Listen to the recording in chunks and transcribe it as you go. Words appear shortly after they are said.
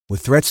With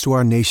threats to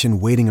our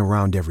nation waiting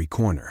around every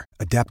corner,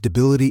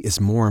 adaptability is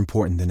more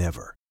important than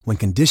ever. When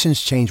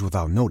conditions change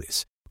without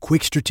notice,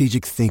 quick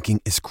strategic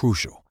thinking is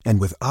crucial.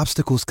 And with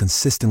obstacles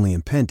consistently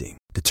impending,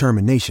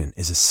 determination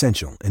is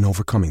essential in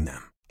overcoming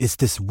them. It's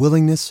this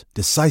willingness,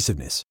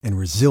 decisiveness, and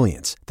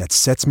resilience that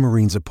sets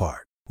Marines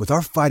apart. With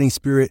our fighting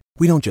spirit,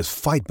 we don't just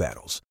fight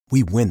battles,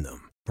 we win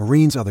them.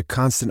 Marines are the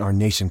constant our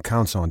nation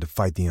counts on to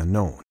fight the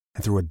unknown.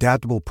 And through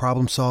adaptable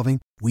problem solving,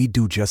 we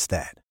do just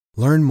that.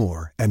 Learn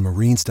more at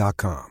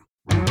marines.com.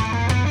 Pour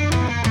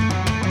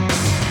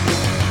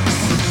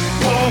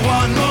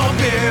one more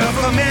beer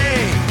for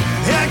me.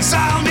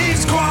 Exile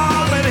meets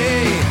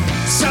quality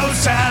so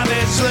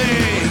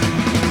savagely.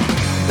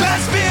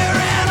 Best beer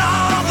in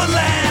all the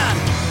land,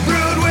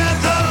 brewed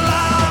with a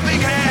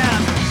loving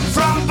hand.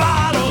 From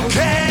bottle,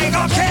 keg,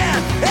 or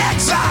can,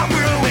 Exile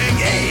Brewing,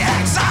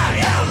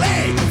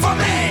 E-X-I-L-E. For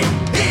me,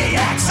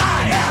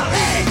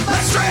 E-X-I-L-E.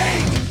 Let's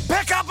drink.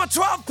 Pick up a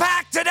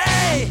 12-pack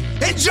today.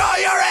 Enjoy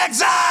your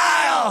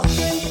exile.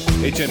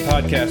 HN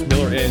Podcast,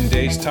 Miller and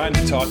Days. Time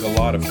to talk a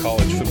lot of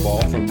college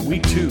football from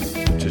week 2,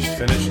 just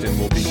finished, and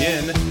we'll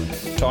begin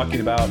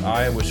talking about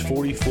Iowa's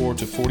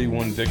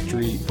 44-41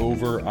 victory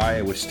over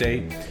Iowa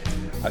State.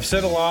 I've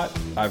said a lot,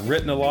 I've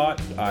written a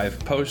lot, I've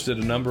posted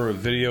a number of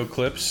video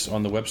clips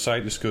on the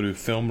website. Just go to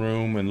Film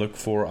Room and look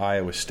for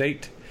Iowa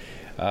State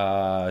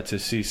to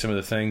see some of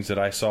the things that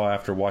I saw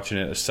after watching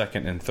it a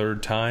second and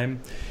third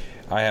time.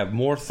 I have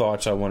more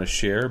thoughts I want to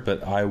share,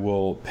 but I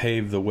will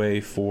pave the way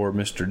for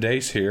Mr.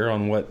 Dace here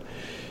on what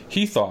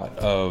he thought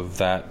of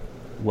that,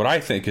 what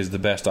I think is the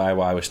best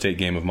Iowa State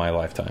game of my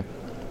lifetime.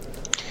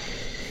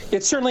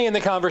 It's certainly in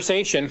the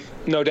conversation,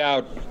 no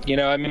doubt. You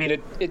know, I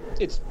mean,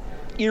 it's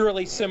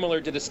eerily similar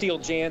to the Steele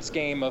Jantz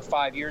game of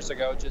 5 years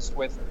ago, just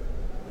with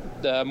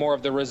more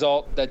of the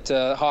result that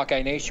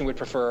Hawkeye Nation would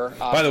prefer.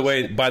 By the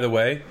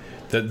way,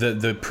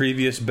 the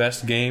previous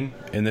best game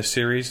in this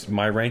series,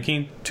 my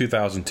ranking,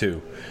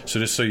 2002. So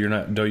just so you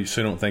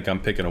don't think I'm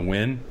picking a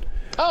win.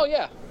 Oh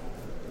yeah,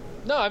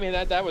 no, I mean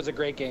that was a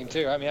great game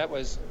too. I mean that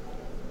was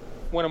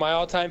one of my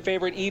all-time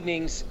favorite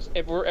evenings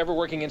ever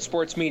working in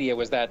sports media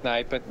was that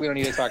night. But we don't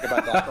need to talk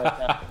about that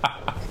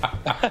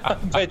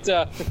right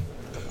now.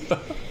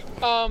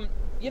 But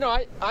you know,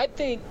 I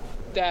think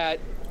that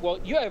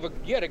you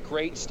had a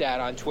great stat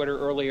on Twitter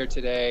earlier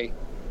today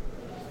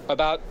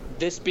about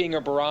this being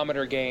a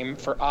barometer game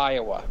for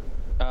Iowa,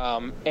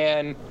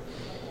 and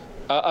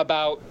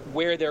about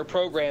where their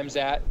program's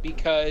at,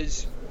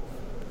 because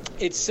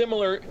it's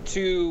similar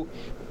to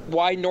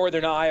why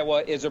Northern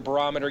Iowa is a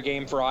barometer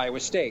game for Iowa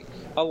State.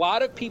 A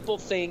lot of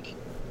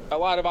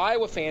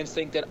Iowa fans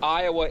think that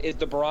Iowa is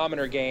the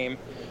barometer game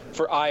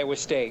for Iowa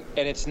State,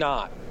 and it's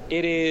not.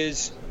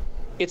 It's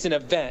an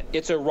event.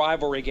 It's a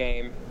rivalry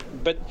game.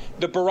 But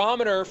the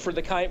barometer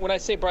when I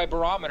say by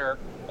barometer,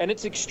 and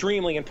it's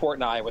extremely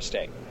important to Iowa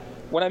State.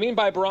 What I mean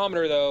by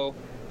barometer, though,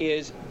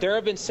 is there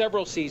have been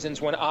several seasons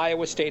when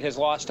Iowa State has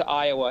lost to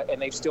Iowa and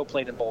they've still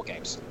played in bowl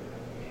games.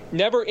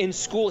 Never in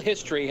school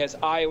history has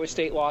Iowa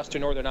State lost to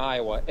Northern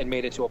Iowa and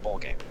made it to a bowl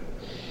game.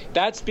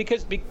 That's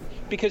because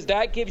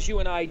that gives you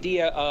an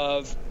idea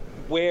of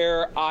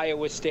where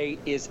Iowa State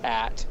is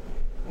at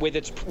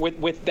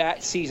with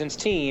that season's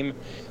team.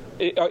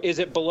 Is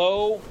it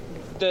below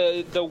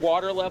the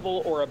water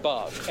level or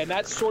above? And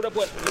that's sort of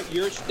what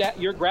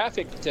your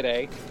graphic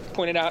today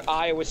pointed out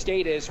Iowa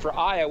State is for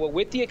Iowa,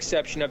 with the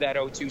exception of that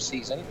 0-2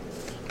 season.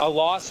 A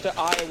loss to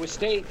Iowa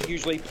State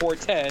usually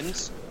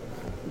portends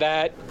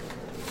that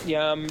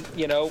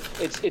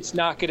it's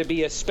not going to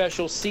be a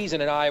special season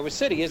in Iowa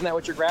City. Isn't that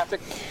what your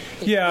graphic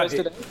was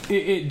today?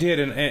 It did.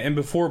 And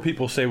before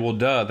people say, well,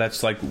 duh,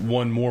 that's like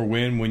one more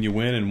win when you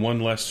win and one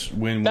less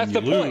win when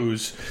you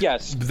lose. Point.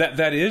 Yes.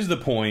 That is the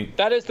point.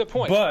 That is the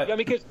point. But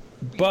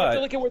you have to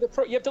look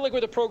at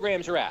where the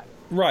programs are at.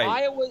 Right.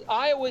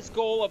 Iowa's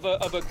goal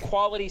of a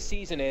quality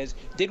season is,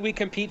 did we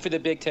compete for the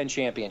Big Ten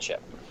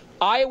championship?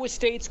 Iowa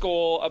State's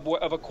goal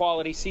of a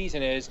quality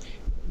season is,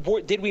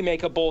 did we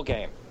make a bowl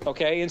game?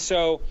 Okay, and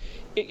so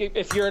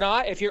if you're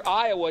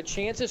Iowa,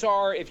 chances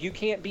are if you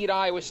can't beat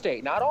Iowa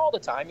State, not all the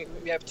time, you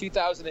have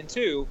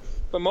 2002,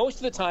 but most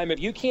of the time, if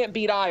you can't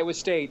beat Iowa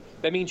State,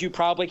 that means you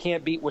probably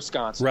can't beat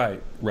Wisconsin.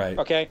 Right.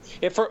 Okay,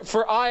 if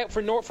for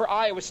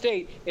Iowa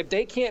State, if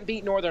they can't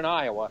beat Northern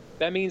Iowa,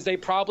 that means they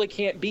probably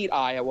can't beat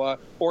Iowa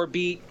or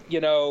beat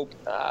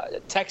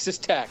Texas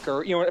Tech,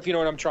 or if you know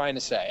what I'm trying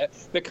to say.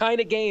 The kind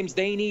of games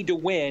they need to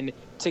win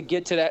to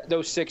get to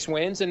those 6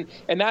 wins, and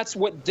that's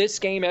what this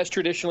game has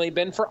traditionally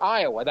been for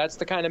Iowa. That's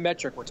the kind of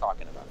metric we're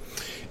talking about.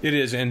 It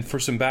is, and for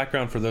some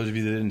background for those of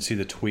you that didn't see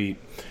the tweet,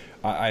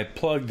 I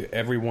plugged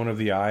every one of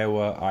the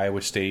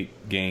Iowa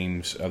State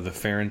games of the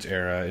Ferentz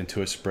era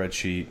into a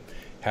spreadsheet,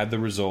 had the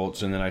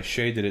results, and then I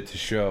shaded it to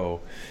show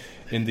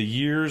in the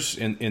years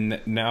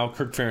now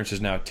Kirk Ferentz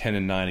is now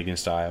 10-9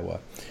 against Iowa.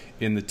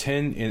 In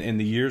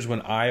the years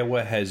when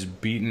Iowa has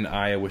beaten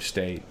Iowa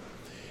State,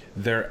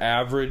 their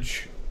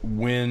average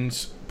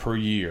wins per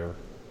year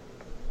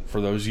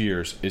for those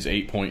years is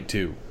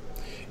 8.2.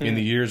 In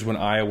the years when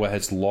Iowa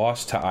has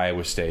lost to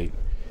Iowa State,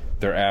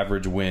 their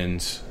average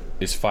wins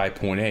is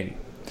 5.8.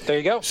 There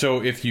you go.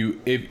 So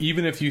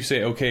even if you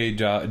say, okay,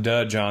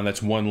 duh, John,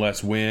 that's one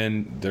less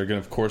win, they're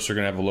gonna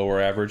have a lower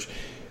average.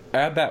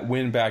 Add that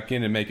win back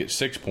in and make it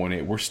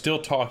 6.8. We're still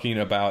talking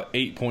about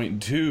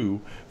 8.2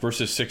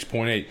 versus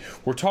 6.8.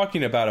 We're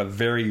talking about a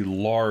very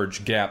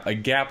large gap, a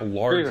gap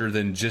larger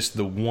than just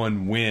the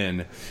one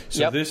win.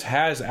 So This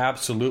has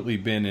absolutely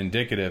been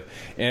indicative.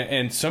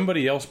 And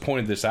somebody else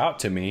pointed this out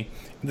to me.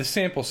 The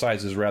sample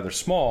size is rather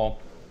small,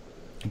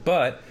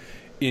 but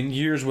in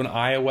years when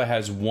Iowa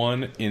has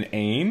won in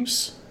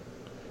Ames,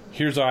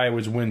 here's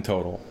Iowa's win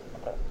total: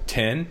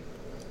 10,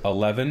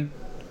 11,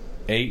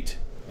 8,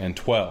 and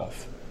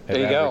 12. Have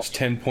averaged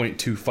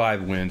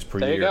 10.25 wins per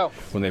year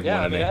when they've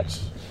won in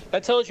Ames.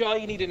 That tells you all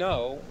you need to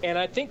know. And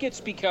I think it's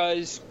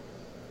because,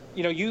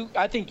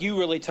 I think you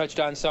really touched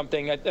on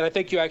something, and I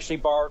think you actually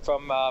borrowed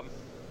from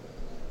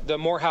the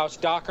Morehouse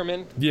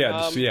Dockerman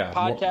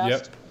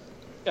podcast.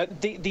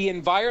 The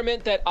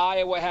environment that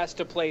Iowa has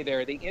to play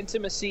there, the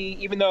intimacy,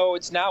 even though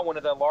it's now one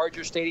of the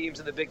larger stadiums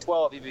in the Big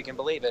 12, if you can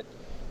believe it,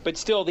 but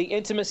still the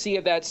intimacy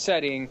of that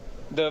setting,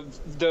 the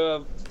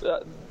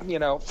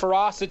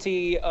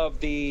ferocity of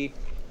the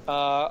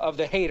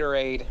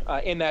haterade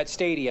in that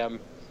stadium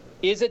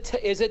is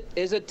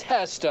a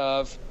test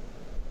of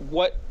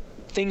what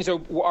things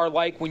are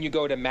like when you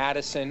go to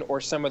Madison or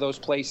some of those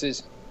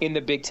places in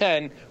the Big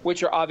Ten,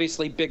 which are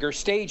obviously bigger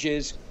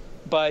stages,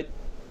 but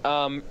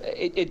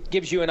it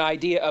gives you an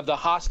idea of the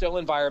hostile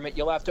environment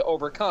you'll have to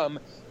overcome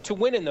to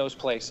win in those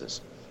places.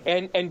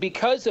 And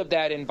because of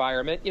that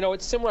environment,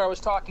 it's similar. I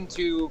was talking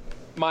to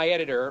my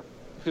editor,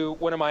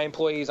 one of my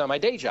employees on my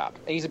day job,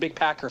 and he's a big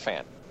Packer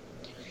fan.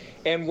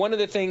 And one of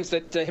the things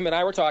that him and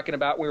I were talking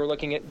about, we were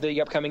looking at the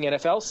upcoming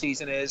NFL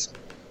season, is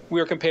we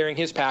were comparing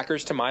his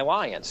Packers to my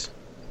Lions.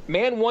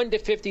 Man 1 to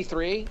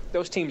 53,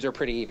 those teams are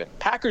pretty even.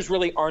 Packers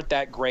really aren't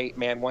that great,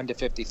 man 1 to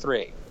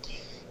 53.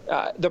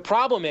 The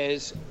problem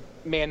is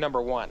man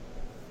number 1.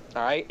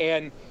 All right,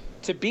 and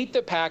to beat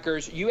the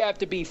Packers, you have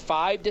to be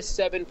 5 to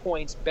 7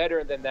 points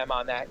better than them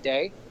on that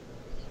day.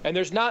 And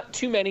there's not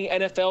too many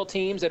NFL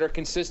teams that are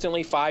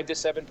consistently 5 to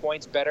 7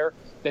 points better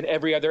than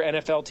every other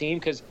NFL team,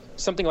 because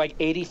something like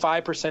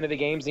 85% of the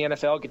games in the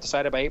NFL get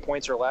decided by 8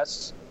 points or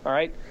less. All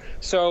right,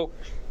 so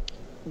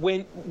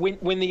when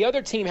the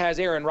other team has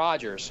Aaron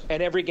Rodgers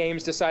and every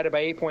game's decided by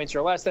 8 points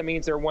or less, that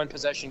means they're one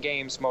possession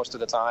games most of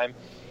the time.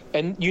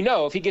 And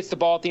if he gets the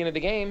ball at the end of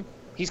the game,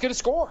 he's going to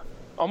score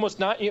almost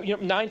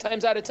 9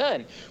 times out of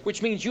 10,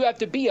 which means you have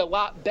to be a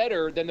lot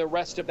better than the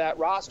rest of that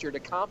roster to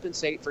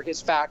compensate for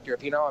his factor,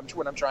 if you know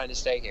what I'm trying to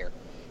say here.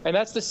 And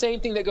that's the same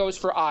thing that goes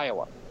for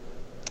Iowa.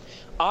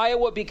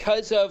 Iowa,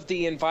 because of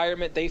the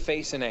environment they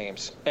face in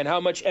Ames and how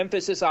much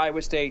emphasis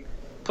Iowa State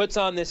puts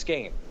on this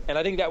game, and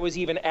I think that was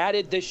even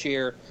added this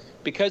year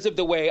because of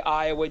the way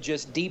Iowa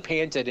just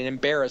deep-handed and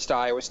embarrassed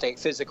Iowa State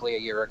physically a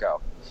year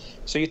ago.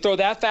 So you throw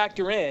that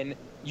factor in,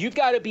 you've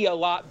got to be a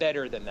lot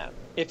better than them.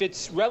 If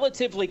it's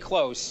relatively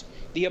close,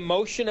 the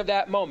emotion of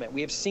that moment,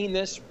 we have seen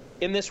this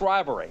in this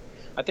rivalry.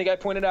 I think I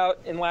pointed out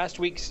in last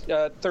week's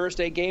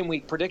Thursday Game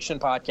Week prediction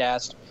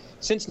podcast,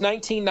 since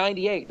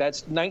 1998,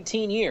 that's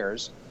 19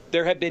 years,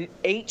 there have been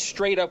 8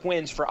 straight-up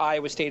wins for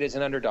Iowa State as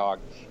an underdog.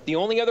 The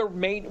only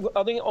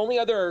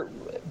other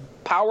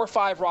Power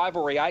 5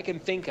 rivalry I can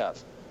think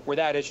of where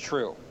that is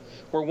true,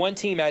 where one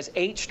team has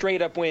 8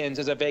 straight-up wins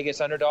as a Vegas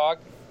underdog.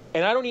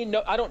 And I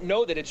don't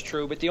know that it's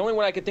true, but the only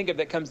one I can think of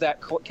that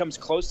comes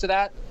close to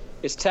that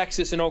is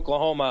Texas and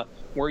Oklahoma,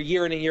 where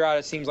year in and year out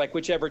it seems like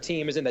whichever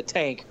team is in the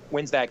tank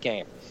wins that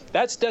game.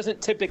 That doesn't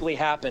typically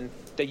happen,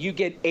 that you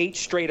get 8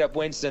 straight-up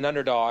wins as an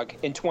underdog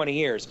in 20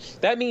 years.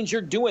 That means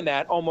you're doing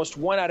that almost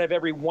 1 out of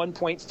every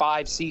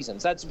 1.5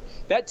 seasons.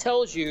 That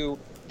tells you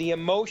the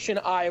emotion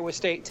Iowa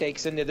State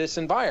takes into this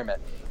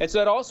environment. And so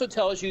that also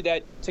tells you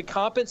that to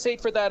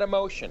compensate for that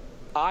emotion,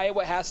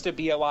 Iowa has to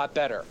be a lot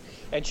better.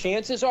 And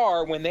chances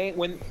are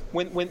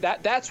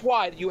that's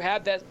why you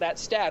have that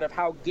stat of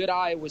how good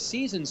Iowa's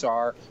seasons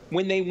are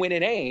when they win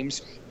in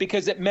Ames,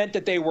 because it meant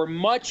that they were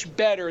much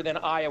better than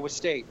Iowa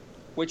State,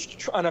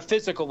 which on a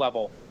physical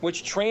level,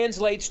 which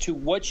translates to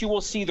what you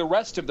will see the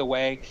rest of the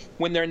way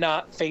when they're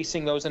not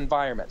facing those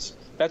environments.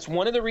 That's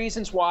one of the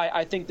reasons why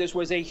I think this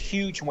was a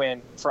huge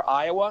win for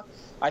Iowa.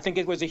 I think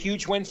it was a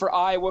huge win for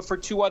Iowa for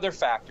 2 other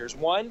factors.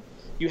 One,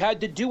 you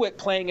had to do it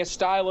playing a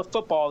style of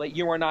football that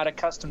you are not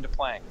accustomed to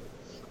playing.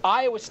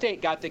 Iowa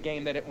State got the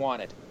game that it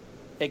wanted.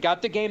 It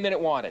got the game that it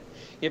wanted.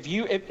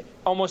 If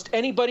almost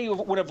anybody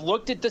would have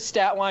looked at the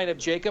stat line of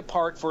Jacob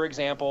Park, for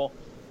example,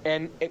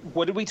 and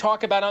what did we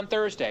talk about on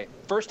Thursday?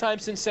 First time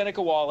since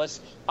Seneca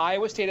Wallace,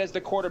 Iowa State has the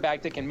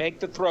quarterback that can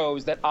make the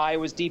throws that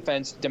Iowa's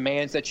defense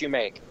demands that you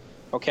make.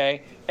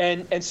 Okay?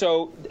 And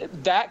so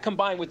that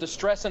combined with the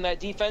stress on that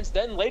defense,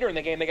 then later in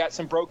the game they got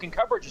some broken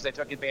coverages they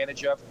took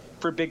advantage of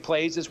for big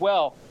plays as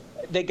well.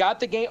 They got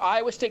the game.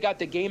 Iowa State got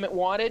the game it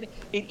wanted.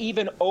 It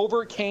even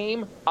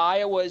overcame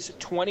Iowa's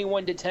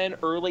 21-10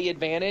 early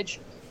advantage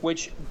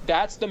which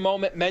that's the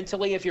moment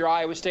mentally. If you're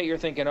Iowa State, you're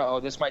thinking, oh,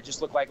 this might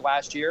just look like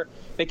last year.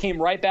 They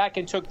came right back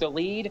and took the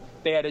lead.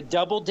 They had a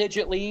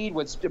double-digit lead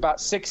with about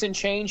 6 and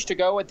change to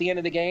go at the end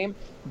of the game.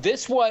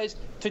 This was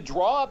to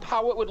draw up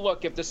how it would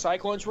look if the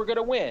Cyclones were going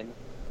to win.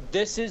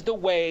 This is the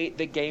way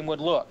the game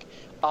would look.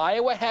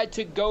 Iowa had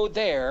to go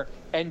there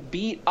and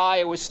beat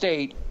Iowa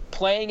State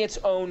playing its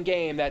own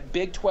game, that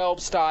Big 12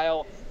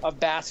 style of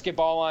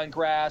basketball on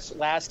grass,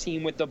 last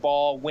team with the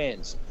ball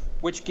wins,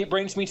 which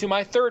brings me to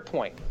my third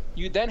point.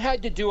 You then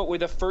had to do it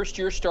with a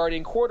first-year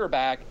starting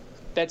quarterback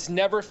that's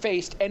never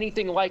faced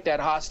anything like that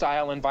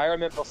hostile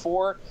environment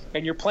before,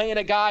 and you're playing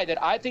a guy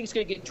that I think is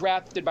going to get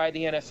drafted by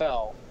the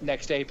NFL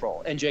next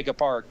April, and Jacob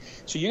Park.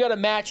 So you got to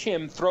match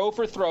him throw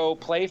for throw,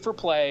 play for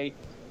play,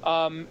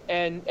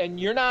 and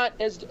you're not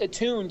as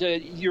attuned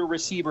to your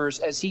receivers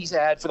as he's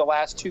had for the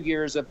last 2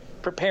 years of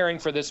preparing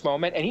for this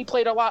moment, and he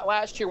played a lot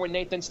last year when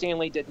Nathan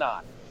Stanley did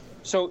not.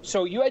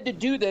 So you had to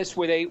do this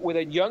with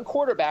a young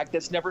quarterback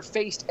that's never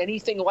faced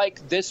anything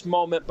like this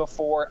moment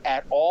before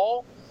at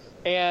all,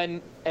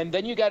 and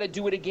then you got to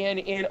do it again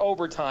in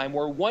overtime,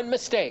 where one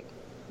mistake,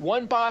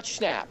 one botched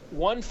snap,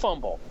 one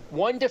fumble,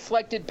 one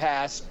deflected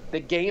pass, the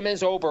game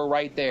is over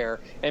right there,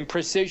 and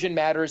precision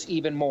matters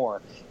even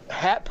more.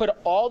 Put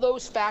all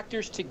those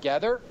factors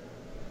together,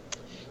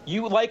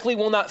 you likely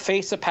will not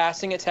face a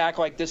passing attack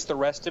like this the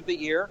rest of the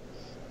year.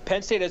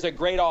 Penn State has a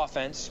great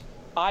offense.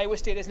 Iowa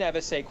State doesn't have a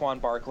Saquon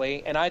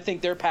Barkley, and I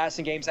think their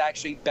passing game's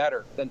actually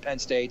better than Penn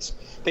State's.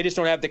 They just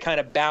don't have the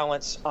kind of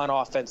balance on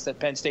offense that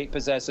Penn State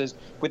possesses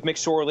with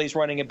McSorley's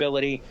running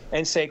ability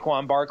and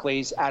Saquon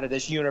Barkley's out of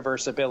this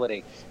universe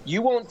ability.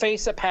 You won't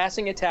face a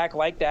passing attack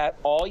like that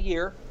all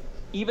year.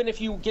 Even if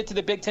you get to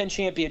the Big Ten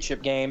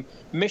championship game,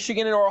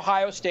 Michigan or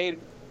Ohio State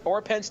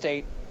or Penn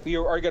State,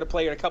 who are going to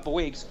play in a couple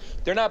weeks,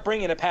 they're not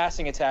bringing a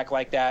passing attack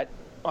like that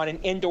on an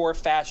indoor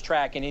fast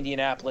track in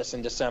Indianapolis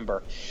in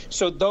December.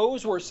 So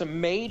those were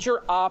some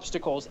major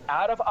obstacles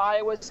out of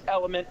Iowa's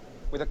element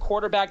with a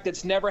quarterback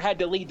that's never had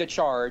to lead the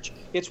charge.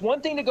 It's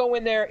one thing to go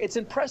in there. It's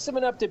impressive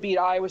enough to beat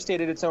Iowa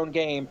State at its own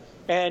game.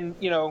 And,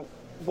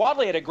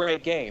 Wadley had a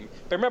great game.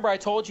 But remember, I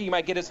told you he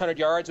might get his 100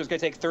 yards. It was going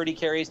to take 30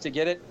 carries to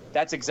get it.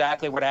 That's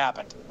exactly what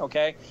happened,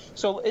 okay?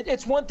 So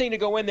it's one thing to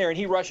go in there and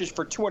he rushes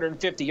for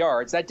 250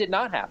 yards. That did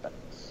not happen.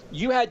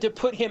 You had to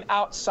put him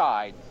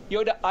outside. You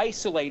had to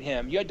isolate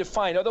him. You had to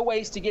find other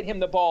ways to get him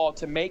the ball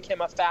to make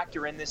him a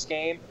factor in this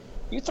game.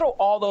 You throw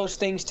all those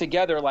things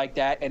together like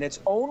that, and it's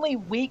only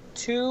week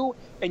 2,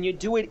 and you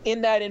do it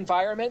in that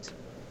environment.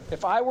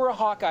 If I were a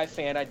Hawkeye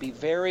fan, I'd be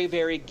very,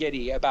 very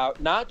giddy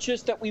about not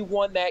just that we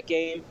won that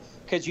game,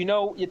 because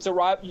it's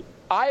a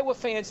Iowa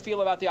fans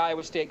feel about the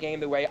Iowa State game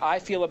the way I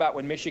feel about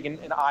when Michigan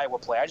and Iowa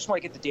play. I just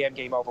want to get the damn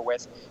game over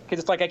with, because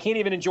it's like I can't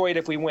even enjoy it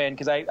if we win,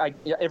 because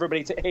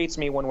everybody hates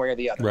me one way or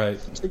the other. Right.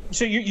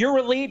 So you're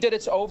relieved that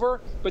it's over,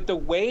 but the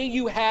way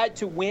you had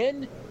to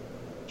win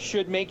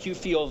should make you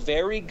feel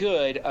very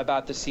good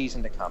about the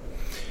season to come.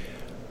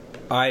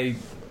 I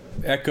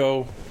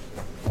echo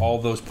all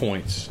those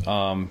points.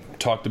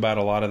 Talked about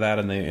a lot of that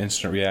in the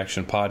Instant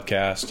Reaction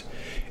podcast,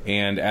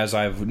 and as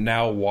I've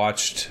now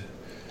watched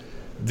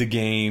the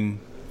game,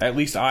 at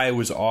least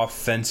Iowa's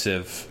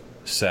offensive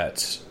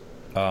sets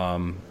 2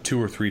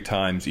 or 3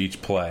 times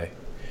each play,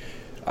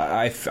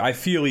 I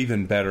feel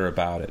even better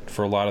about it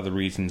for a lot of the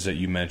reasons that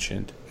you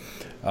mentioned.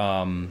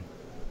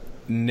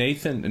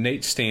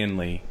 Nate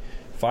Stanley,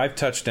 5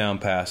 touchdown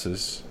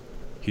passes.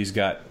 He's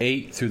got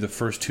 8 through the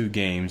first 2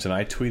 games, and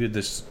I tweeted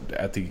this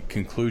at the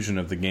conclusion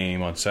of the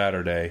game on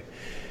Saturday.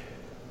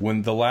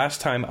 When the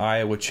last time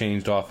Iowa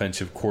changed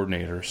offensive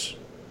coordinators,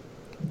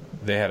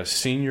 they had a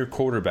senior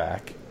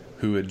quarterback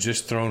who had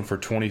just thrown for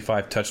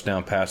 25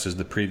 touchdown passes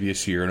the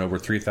previous year and over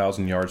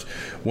 3,000 yards.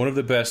 One of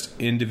the best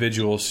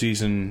individual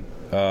season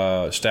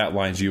stat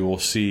lines you will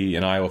see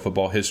in Iowa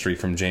football history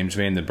from James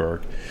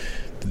Vandenberg.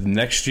 The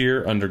next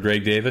year, under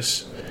Greg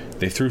Davis,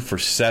 they threw for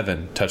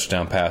 7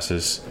 touchdown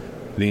passes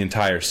the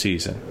entire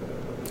season.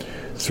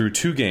 Through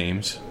 2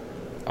 games,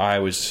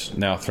 Iowa's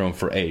now thrown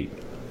for 8.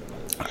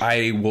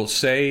 I will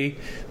say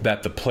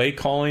that the play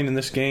calling in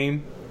this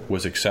game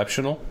was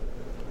exceptional.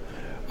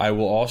 I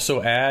will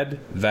also add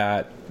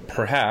that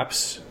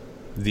perhaps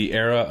the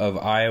era of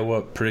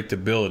Iowa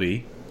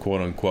predictability,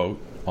 quote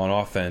unquote, on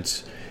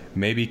offense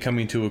may be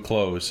coming to a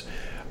close.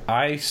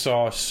 I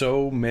saw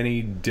so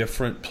many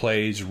different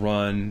plays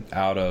run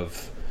out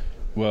of,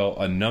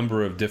 a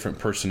number of different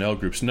personnel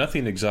groups.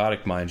 Nothing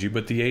exotic, mind you,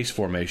 but the ace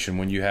formation,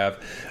 when you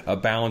have a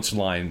balanced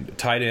line,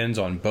 tight ends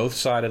on both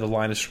sides of the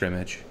line of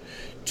scrimmage,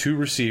 2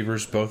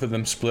 receivers, both of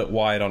them split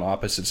wide on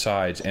opposite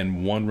sides,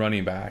 and 1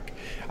 running back.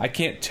 I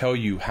can't tell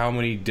you how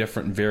many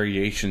different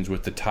variations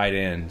with the tight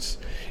ends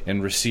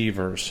and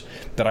receivers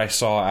that I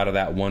saw out of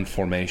that one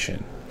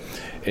formation.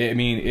 I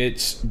mean,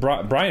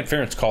 Brian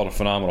Ferentz called a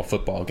phenomenal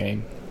football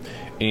game,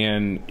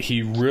 and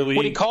he really...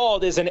 What he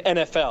called is an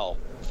NFL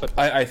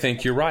football. I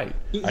think you're right.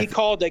 He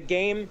called a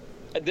game...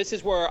 This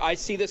is where I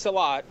see this a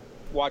lot,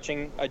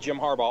 watching a Jim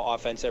Harbaugh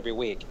offense every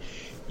week.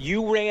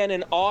 You ran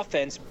an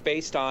offense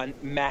based on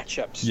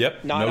matchups,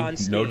 yep, not on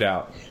scheme. No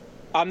doubt.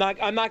 I'm not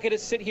going to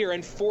sit here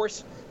and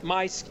force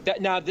my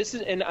now. This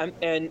is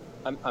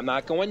I'm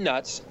not going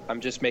nuts.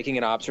 I'm just making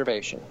an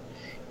observation.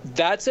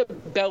 That's a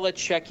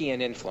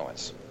Belichickian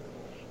influence.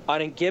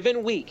 On a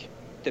given week,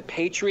 the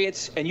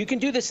Patriots, and you can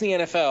do this in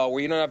the NFL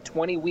where you don't have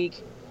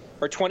 20-week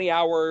or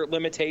 20-hour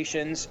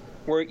limitations,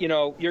 where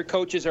your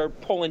coaches are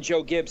pulling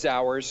Joe Gibbs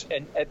hours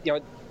and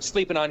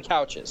sleeping on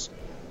couches.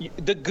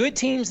 The good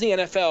teams in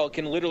the NFL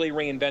can literally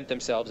reinvent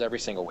themselves every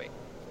single week.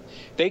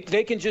 They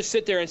can just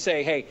sit there and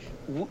say, hey,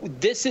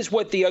 this is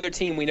what the other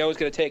team we know is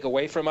going to take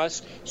away from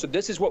us, so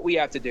this is what we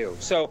have to do.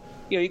 So,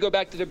 you go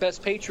back to the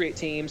best Patriot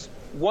teams.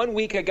 1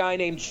 week, a guy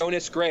named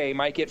Jonas Gray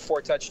might get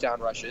 4 touchdown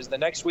rushes. The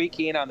next week,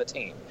 he ain't on the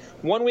team.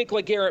 1 week,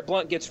 LeGarrette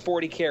Blount gets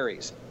 40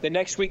 carries. The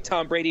next week,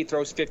 Tom Brady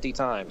throws 50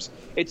 times.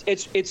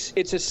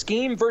 It's a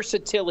scheme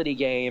versatility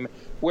game,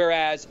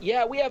 whereas,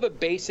 yeah, we have a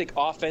basic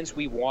offense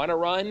we want to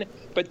run,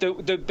 but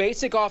the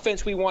basic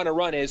offense we want to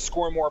run is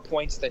score more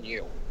points than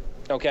you.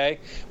 Okay,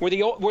 where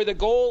the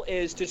goal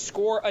is to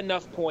score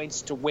enough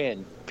points to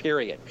win.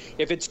 Period.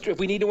 If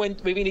we need to win,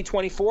 maybe we need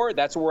 24.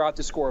 That's what we're out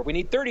to score. If we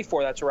need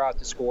 34, that's what we're out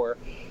to score.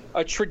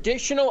 A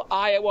traditional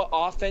Iowa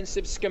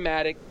offensive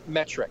schematic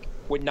metric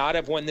would not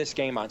have won this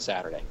game on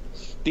Saturday.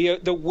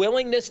 The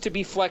willingness to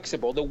be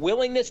flexible, the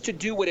willingness to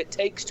do what it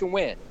takes to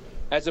win,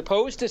 as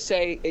opposed to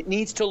say it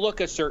needs to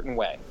look a certain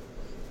way.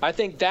 I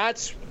think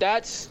that's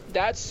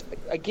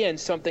again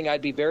something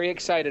I'd be very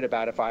excited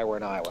about if I were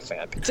an Iowa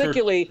fan,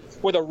 particularly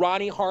with a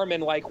Ronnie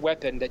Harmon-like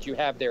weapon that you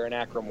have there in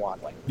Akram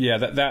Wadley. Yeah,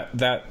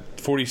 that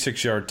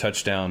 46-yard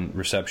touchdown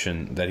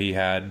reception that he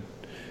had,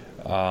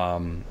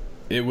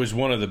 it was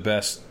one of the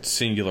best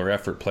singular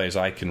effort plays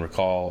I can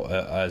recall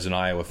as an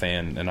Iowa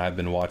fan, and I've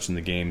been watching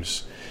the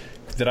games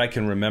that I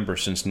can remember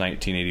since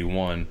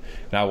 1981.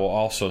 And I will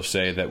also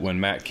say that when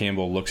Matt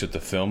Campbell looks at the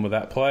film of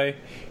that play,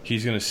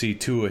 he's going to see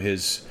 2 of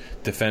his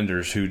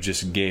defenders who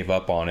just gave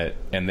up on it,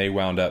 and they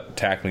wound up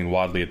tackling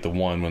Wadley at the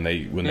 1 when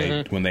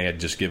they had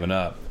just given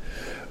up.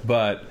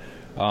 But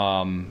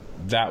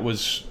that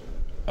was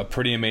a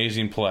pretty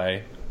amazing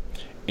play.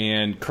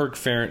 And Kirk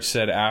Ferentz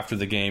said after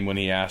the game, when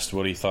he asked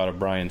what he thought of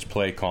Brian's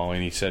play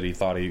calling, he said he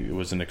thought it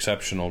was an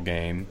exceptional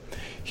game.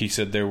 He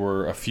said there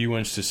were a few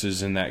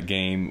instances in that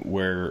game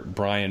where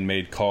Brian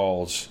made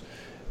calls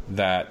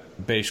that,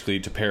 basically,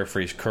 to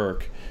paraphrase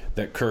Kirk,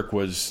 that Kirk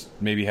was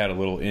maybe had a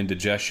little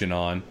indigestion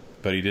on,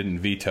 but he didn't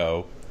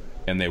veto,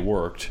 and they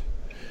worked.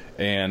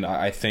 And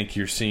I think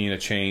you're seeing a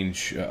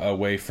change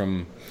away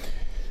from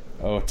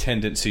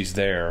tendencies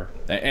there.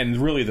 And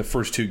really the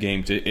first 2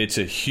 games, it's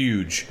a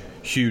huge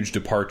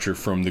departure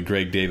from the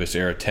Greg Davis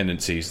era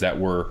tendencies that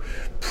were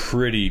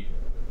pretty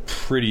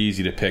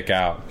easy to pick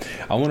out.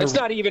 It's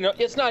not even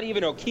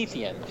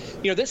O'Keefean.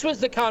 This was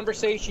the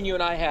conversation you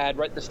and I had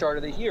right at the start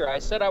of the year. I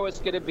said I was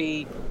going to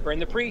be, or in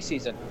the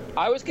preseason,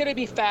 I was going to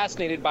be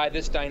fascinated by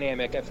this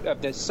dynamic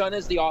of the son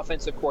as the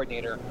offensive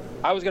coordinator.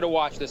 I was going to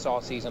watch this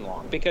all season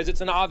long because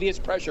it's an obvious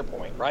pressure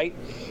point, right?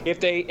 If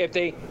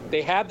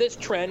they have this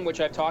trend, which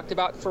I've talked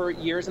about for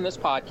years in this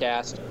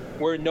podcast,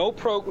 where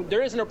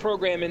there isn't a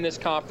program in this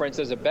conference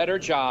that does a better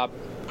job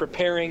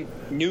preparing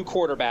new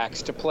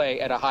quarterbacks to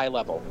play at a high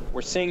level.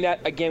 We're seeing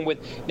that again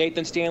with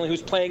Nathan Stanley,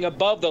 who's playing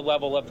above the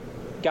level of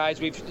guys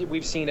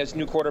we've seen as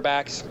new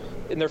quarterbacks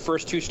in their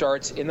first 2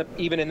 starts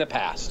even in the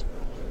past.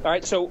 All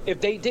right, so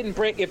if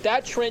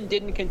that trend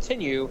didn't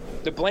continue,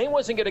 the blame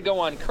wasn't going to go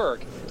on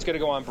Kirk. It's going to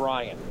go on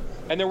Brian.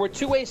 And there were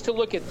 2 ways to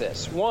look at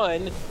this.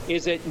 One,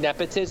 is it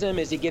nepotism?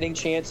 Is he getting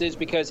chances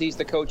because he's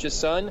the coach's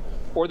son?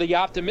 Or the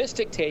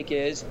optimistic take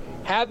is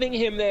having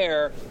him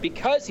there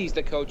because he's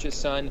the coach's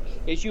son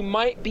is you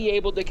might be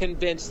able to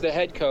convince the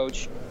head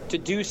coach to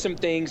do some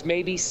things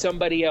maybe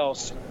somebody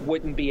else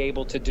wouldn't be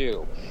able to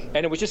do.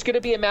 And it was just going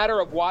to be a matter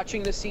of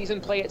watching the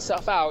season play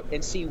itself out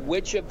and see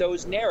which of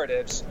those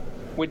narratives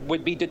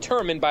would be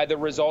determined by the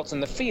results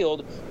in the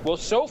field. Well,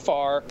 so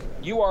far,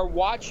 you are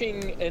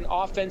watching an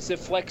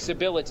offensive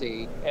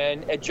flexibility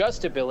and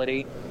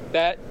adjustability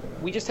that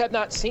we just have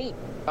not seen.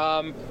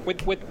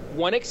 With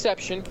one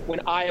exception, when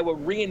Iowa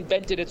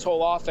reinvented its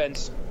whole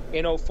offense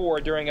in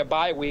 2004 during a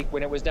bye week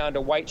when it was down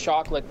to white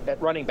chocolate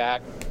at running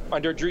back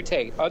under Drew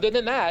Tate. Other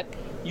than that,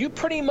 you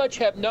pretty much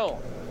have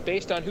known,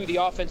 based on who the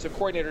offensive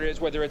coordinator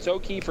is, whether it's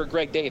O'Keefe or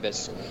Greg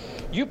Davis,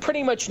 you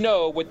pretty much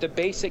know what the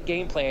basic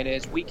game plan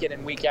is week in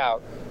and week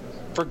out,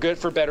 for good,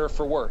 for better,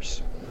 for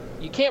worse.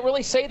 You can't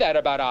really say that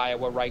about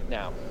Iowa right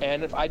now,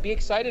 and I'd be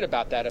excited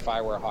about that if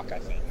I were a Hawkeye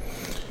fan.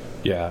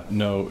 Yeah,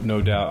 no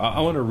doubt. I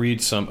want to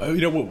read some.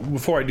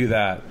 Before I do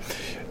that,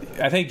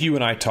 I think you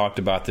and I talked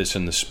about this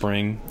in the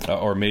spring,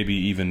 or maybe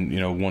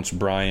even once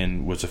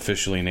Brian was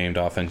officially named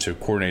offensive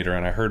coordinator.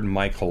 And I heard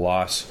Mike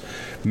Halas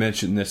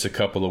mention this a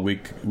couple of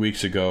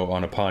weeks ago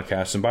on a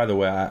podcast. And by the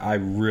way, I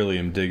really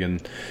am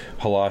digging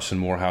Halas and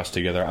Morehouse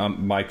together. I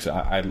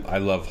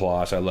love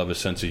Halas. I love his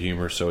sense of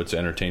humor, so it's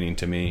entertaining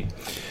to me.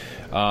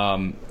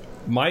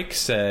 Mike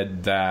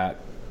said that,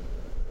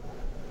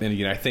 and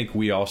again, I think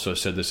we also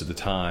said this at the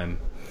time,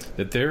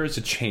 that there is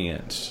a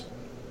chance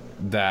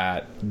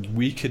that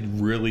we could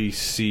really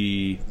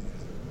see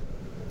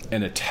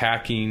an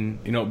attacking,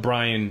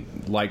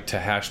 Brian liked to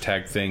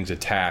hashtag things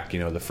attack,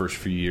 the first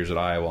few years at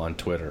Iowa on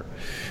Twitter.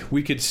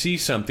 We could see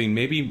something,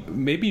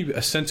 maybe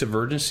a sense of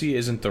urgency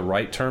isn't the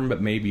right term,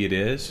 but maybe it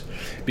is,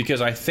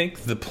 because I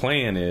think the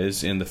plan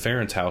is, in the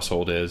Ferentz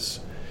household, is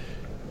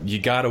you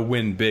got to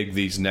win big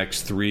these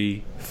next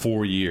 3-4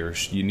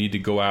 years. You need to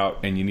go out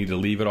and you need to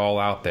leave it all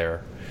out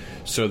there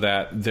so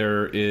that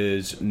there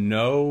is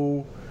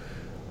no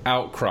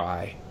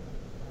outcry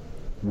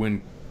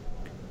when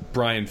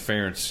Brian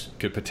Ferentz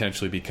could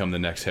potentially become the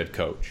next head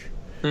coach.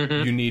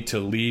 Mm-hmm. You need to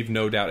leave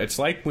no doubt. It's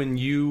like when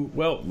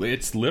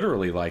it's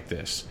literally like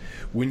this.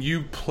 When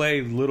you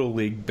play Little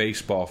League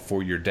baseball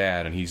for your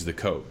dad and he's the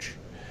coach.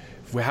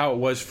 How it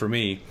was for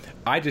me,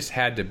 I just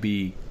had to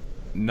be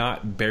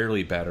not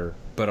barely better,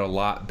 but a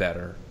lot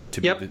better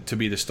to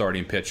be the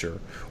starting pitcher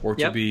or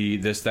to be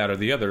this, that, or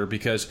the other,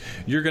 because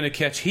you're going to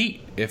catch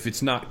heat if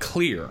it's not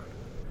clear.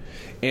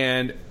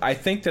 And I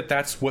think that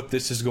that's what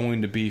this is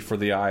going to be for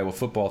the Iowa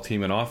football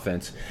team in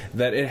offense,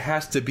 that it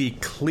has to be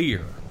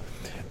clear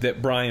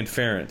that Brian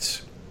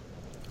Ferentz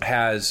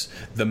has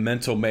the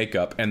mental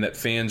makeup and that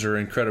fans are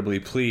incredibly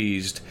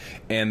pleased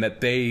and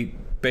that they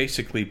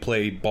basically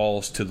played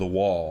balls to the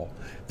wall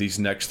these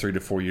next 3 to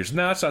 4 years.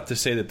 Now, that's not to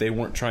say that they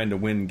weren't trying to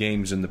win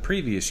games in the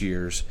previous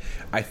years.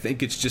 I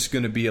think it's just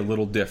going to be a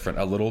little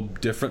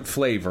different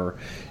flavor.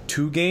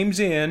 2 games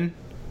in,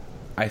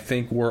 I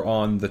think we're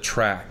on the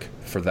track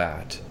for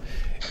that.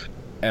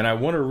 And I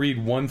want to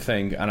read one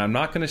thing, and I'm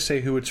not going to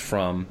say who it's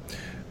from.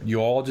 You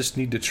all just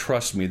need to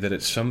trust me that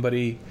it's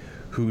somebody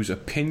whose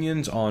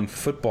opinions on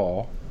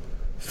football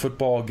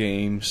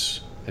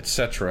games,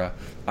 etc.,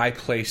 I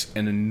place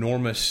an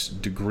enormous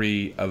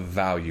degree of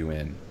value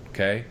in.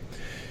 Okay?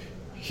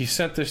 He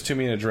sent this to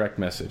me in a direct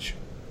message.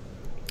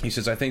 He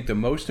says, I think the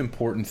most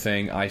important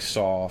thing I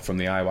saw from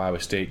the Iowa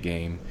State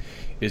game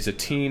is a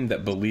team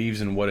that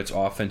believes in what its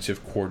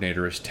offensive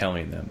coordinator is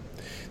telling them.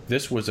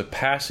 This was a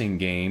passing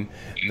game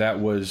that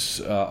was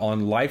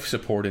on life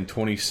support in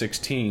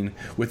 2016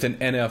 with an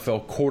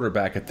NFL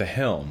quarterback at the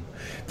helm.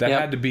 That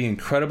had to be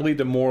incredibly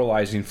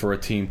demoralizing for a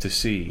team to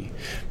see.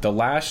 The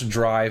last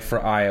drive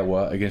for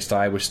Iowa against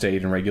Iowa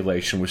State in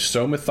regulation was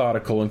so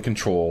methodical and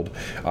controlled.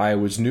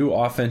 Iowa's new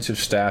offensive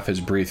staff has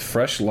breathed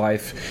fresh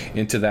life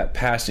into that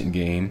passing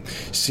game.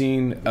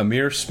 Seeing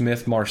Ihmir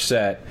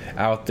Smith-Marsette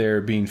out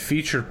there being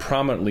featured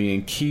prominently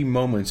in key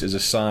moments is a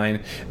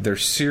sign they're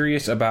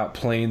serious about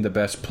playing the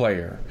best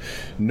player.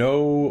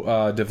 No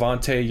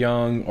Devontae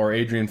Young or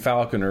Adrian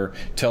Falconer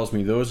tells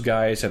me those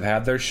guys have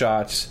had their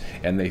shots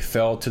and they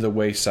fell to the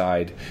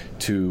wayside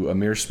to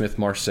Ihmir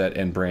Smith-Marsette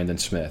and Brandon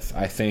Smith.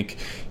 I think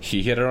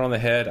he hit it on the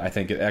head. I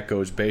think it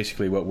echoes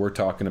basically what we're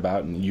talking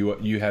about, and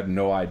you had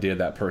no idea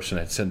that person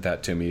had sent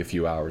that to me a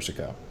few hours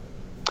ago.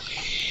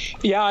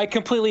 Yeah, I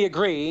completely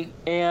agree.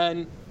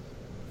 And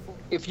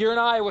if you're an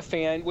Iowa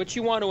fan, what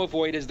you want to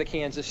avoid is the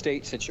Kansas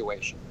State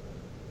situation.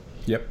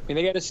 Yep. I mean,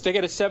 they got a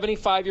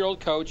 75-year-old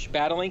coach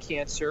battling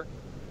cancer,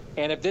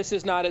 and if this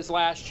is not his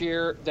last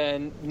year,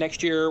 then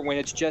next year when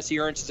it's Jesse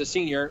Ernst as a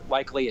senior,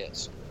 likely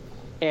is.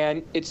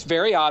 And it's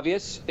very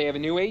obvious. They have a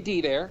new AD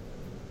there,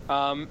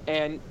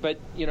 but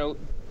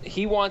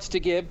he wants to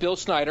give Bill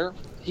Snyder.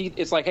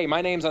 It's like, hey,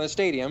 my name's on the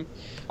stadium.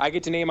 I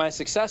get to name my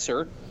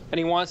successor, and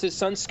he wants his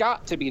son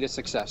Scott to be the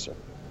successor.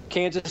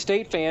 Kansas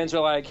State fans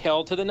are like,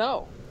 hell to the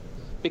no.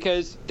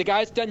 Because the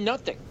guy's done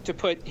nothing to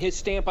put his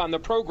stamp on the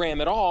program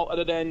at all,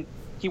 other than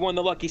he won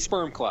the Lucky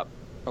Sperm Club,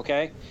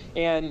 okay?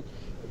 And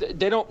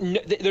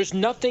there's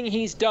nothing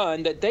he's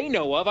done that they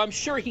know of. I'm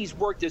sure he's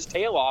worked his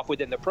tail off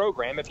within the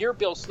program. If you're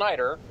Bill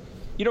Snyder,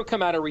 you don't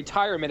come out of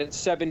retirement at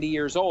 70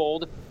 years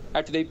old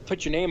after they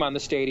put your name on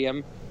the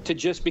stadium to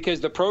just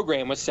because the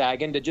program was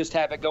sagging to just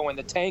have it go in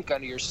the tank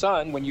under your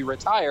son when you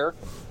retire.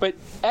 But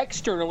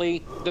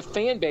externally, the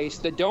fan base,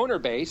 the donor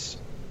base,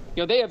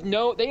 they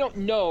don't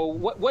know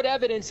what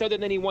evidence other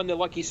than he won the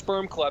Lucky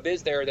Sperm Club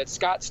is there that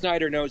Scott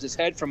Snyder knows his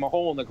head from a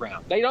hole in the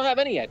ground. They don't have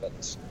any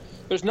evidence.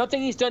 There's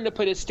nothing he's done to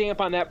put his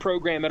stamp on that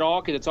program at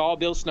all because it's all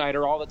Bill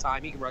Snyder all the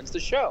time. He runs the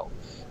show.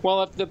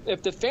 Well,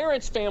 if the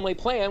Ferentz family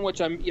plan, which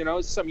some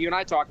you and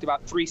I talked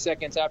about 3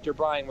 seconds after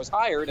Brian was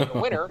hired in the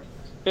winter,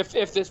 if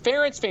the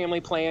Ferentz family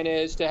plan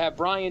is to have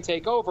Brian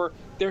take over,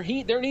 there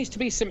needs to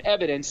be some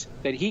evidence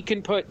that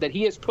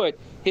he has put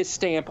his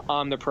stamp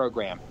on the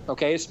program.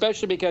 Okay,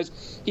 especially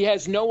because he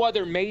has no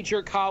other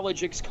major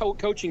college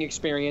coaching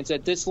experience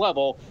at this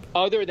level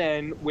other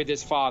than with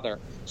his father.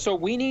 So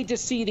we need to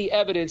see the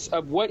evidence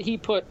of what he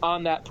put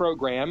on that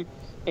program,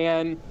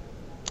 and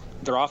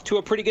they're off to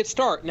a pretty good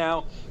start.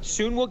 Now,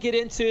 soon we'll get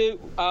into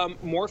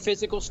more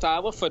physical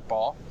style of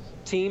football.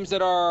 Teams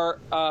that are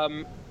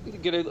going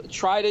to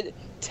try to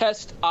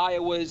test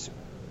Iowa's,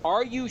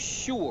 are you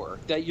sure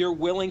that you're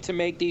willing to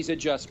make these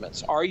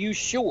adjustments? Are you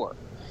sure?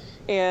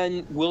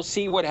 And we'll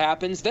see what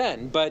happens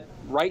then. But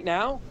right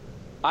now,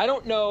 I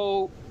don't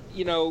know,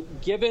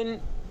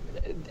 given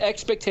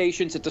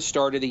expectations at the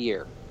start of the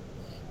year,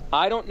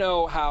 I don't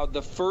know how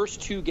the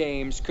first 2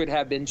 games could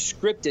have been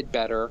scripted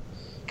better,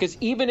 because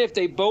even if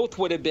they both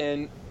would have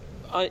been,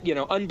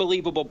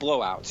 unbelievable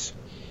blowouts,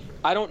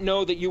 I don't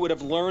know that you would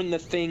have learned the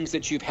things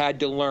that you've had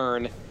to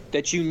learn,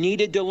 that you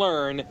needed to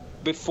learn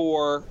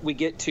before we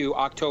get to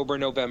October,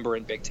 November,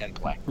 and Big Ten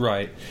play.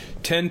 Right.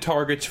 10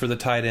 targets for the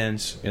tight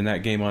ends in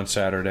that game on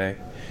Saturday.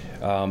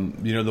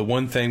 The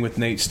one thing with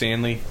Nate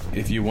Stanley,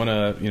 if you want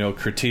to,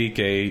 critique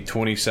a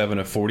 27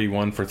 of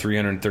 41 for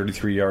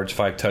 333 yards,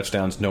 5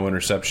 touchdowns, no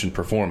interception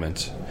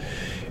performance,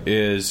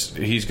 is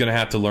he's going to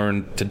have to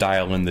learn to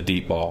dial in the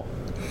deep ball.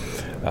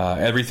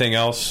 Everything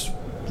else,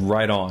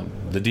 right on.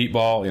 The deep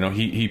ball,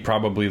 he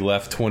probably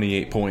left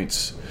 28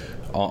 points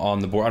on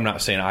the board. I'm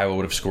not saying Iowa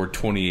would have scored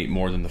 28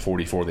 more than the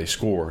 44 they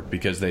scored,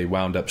 because they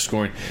wound up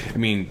scoring. I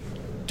mean,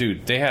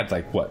 dude, they had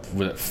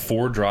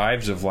 4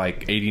 drives of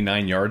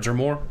 89 yards or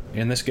more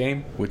in this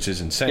game, which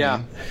is insane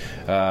in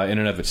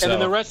and of itself. And then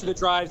the rest of the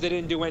drives, they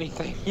didn't do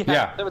anything.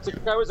 Yeah.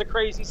 That was a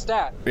crazy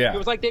stat. Yeah. It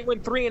was like they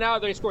went 3 and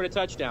out, they scored a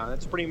touchdown.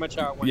 That's pretty much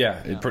how it went.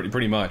 Yeah,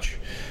 pretty much.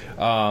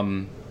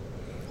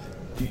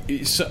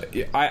 So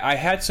I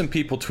had some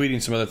people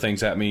tweeting some other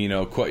things at me.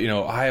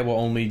 Iowa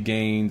only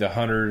gained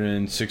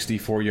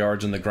 164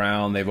 yards on the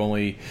ground. They've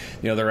only,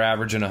 they're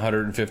averaging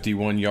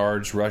 151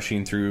 yards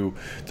rushing through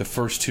the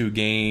first 2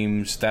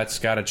 games. That's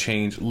got to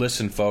change.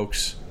 Listen,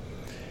 folks.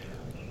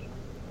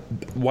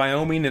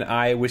 Wyoming and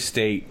Iowa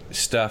State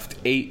stuffed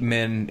 8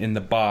 men in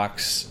the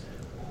box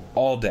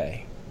all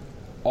day,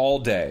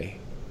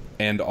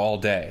 and all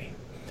day.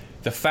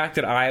 The fact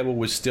that Iowa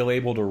was still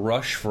able to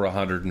rush for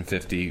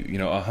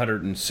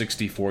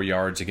 164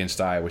 yards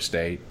against Iowa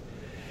State,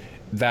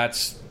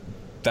 that's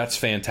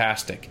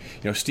fantastic.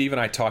 Steve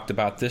and I talked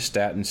about this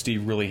stat, and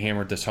Steve really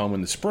hammered this home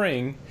in the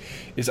spring,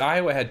 is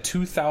Iowa had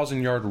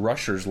 2,000-yard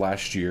rushers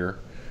last year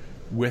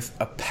with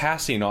a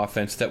passing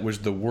offense that was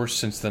the worst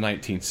since the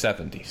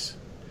 1970s.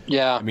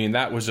 Yeah. I mean,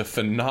 that was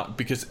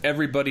because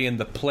everybody in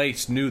the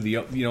place knew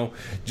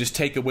just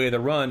take away the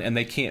run and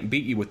they can't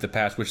beat you with the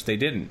pass, which they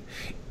didn't.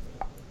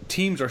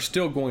 Teams are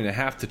still going to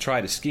have to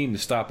try to scheme to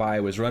stop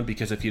Iowa's run,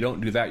 because if you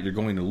don't do that, you're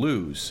going to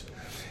lose.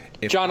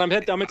 John, I'm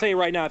going to tell you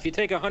right now, if you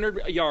take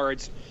 100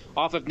 yards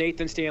off of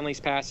Nathan Stanley's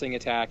passing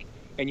attack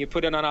and you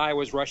put it on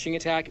Iowa's rushing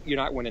attack, you're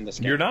not winning this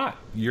game. You're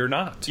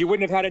not. You would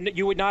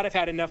not have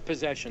had enough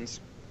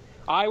possessions.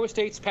 Iowa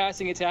State's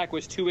passing attack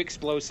was too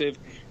explosive.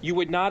 You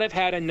would not have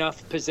had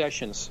enough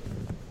possessions.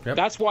 Yep.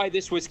 That's why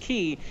this was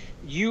key.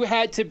 You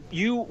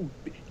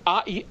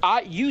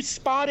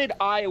spotted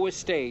Iowa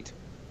State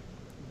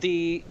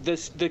the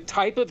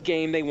type of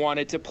game they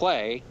wanted to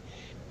play,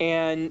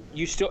 and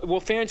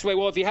fans say,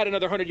 well, if you had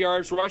another 100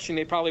 yards rushing,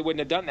 they probably wouldn't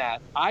have done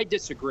that. I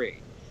disagree.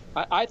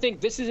 I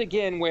think this is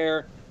again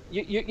where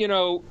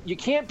you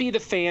can't be the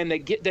fan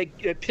that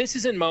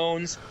pisses and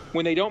moans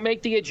when they don't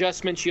make the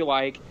adjustments you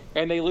like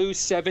and they lose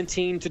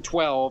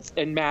 17-12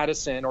 in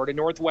Madison or to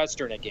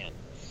Northwestern again,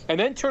 and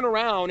then turn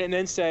around and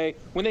then say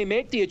when they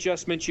make the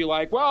adjustments you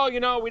like, well,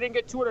 we didn't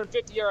get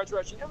 250 yards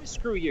rushing.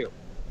 Screw you.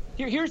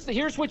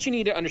 Here's what you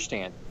need to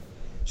understand.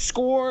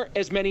 Score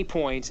as many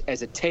points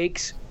as it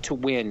takes to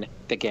win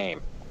the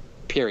game.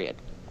 Period.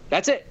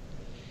 That's it.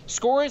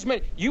 Score as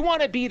many. You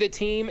want to be the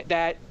team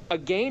that a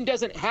game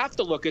doesn't have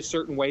to look a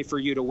certain way for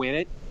you to win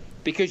it,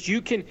 because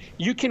you can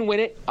win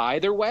it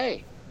either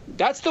way.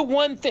 That's the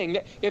one thing.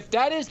 If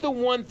that is the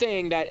one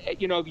thing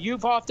that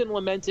you've often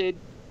lamented,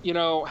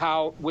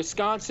 how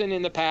Wisconsin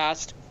in the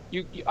past,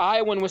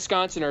 Iowa and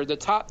Wisconsin are the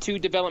top 2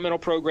 developmental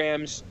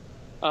programs,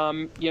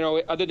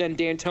 other than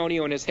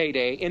D'Antonio in his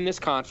heyday in this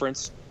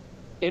conference,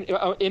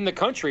 in the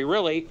country,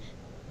 really.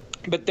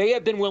 But they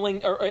have been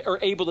willing or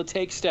able to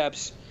take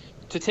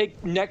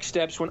next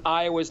steps when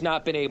Iowa's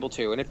not been able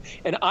to.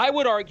 And I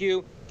would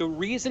argue the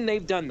reason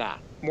they've done that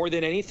more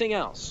than anything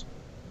else,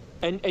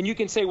 and you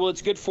can say, well,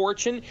 it's good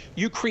fortune.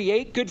 You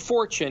create good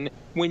fortune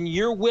when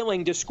you're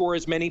willing to score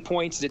as many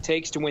points as it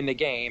takes to win the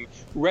game,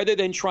 rather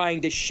than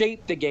trying to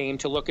shape the game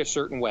to look a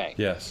certain way.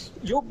 Yes.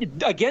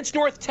 Against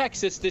North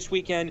Texas this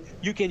weekend,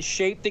 you can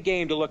shape the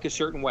game to look a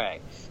certain way.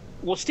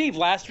 Well, Steve,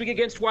 last week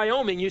against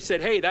Wyoming, you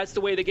said, hey, that's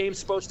the way the game's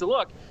supposed to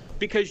look.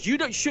 Because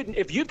shouldn't.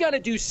 If you've got to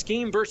do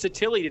scheme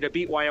versatility to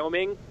beat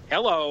Wyoming,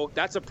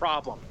 that's a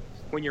problem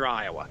when you're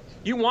Iowa.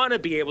 You want to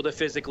be able to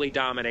physically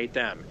dominate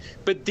them.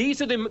 But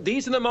these are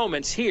the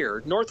moments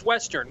here,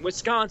 Northwestern,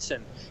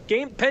 Wisconsin,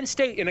 Penn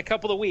State in a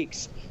couple of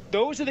weeks.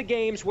 Those are the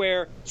games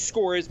where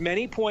score as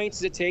many points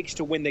as it takes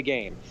to win the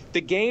game. The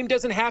game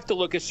doesn't have to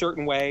look a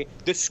certain way.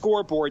 The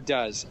scoreboard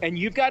does. And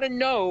you've got to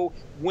know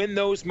when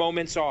those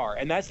moments are.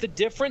 And that's the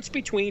difference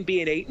between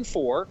being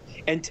 8-4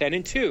 and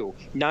 10-2,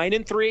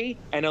 9-3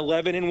 and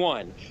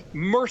 11-1.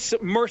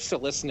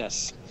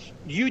 Mercilessness.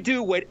 You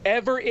do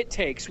whatever it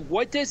takes.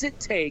 What does it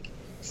take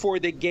for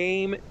the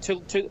game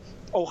to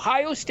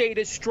Ohio State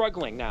is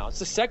struggling now. It's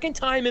the second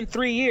time in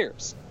 3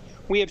 years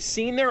we have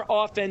seen their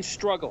offense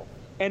struggle.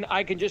 And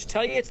I can just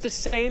tell you it's the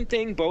same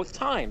thing both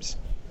times.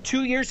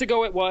 2 years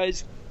ago it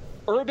was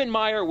Urban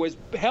Meyer was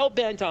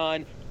hell-bent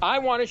on, I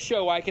want to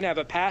show I can have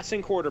a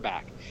passing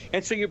quarterback.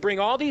 And so you bring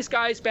all these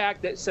guys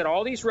back that set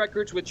all these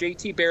records with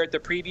J.T. Barrett the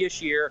previous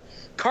year.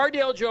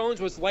 Cardale Jones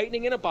was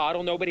lightning in a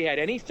bottle. Nobody had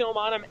any film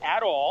on him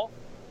at all.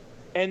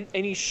 And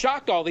he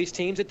shocked all these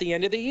teams at the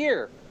end of the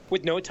year.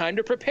 with no time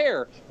to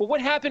prepare. Well,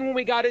 what happened when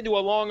we got into a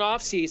long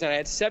off season? I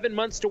had 7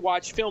 months to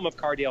watch film of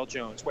Cardale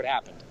Jones. What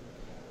happened?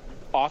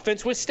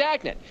 Offense was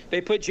stagnant. They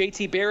put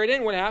JT Barrett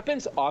in. What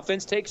happens?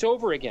 Offense takes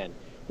over again.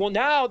 Well,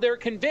 now they're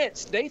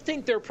convinced. They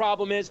think their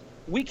problem is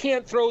we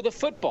can't throw the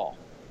football.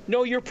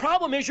 No, your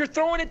problem is you're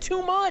throwing it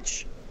too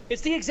much.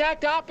 It's the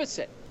exact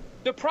opposite.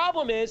 The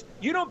problem is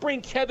you don't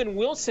bring Kevin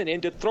Wilson in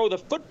to throw the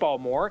football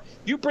more.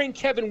 You bring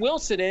Kevin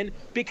Wilson in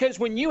because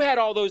when you had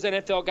all those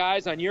NFL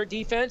guys on your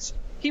defense,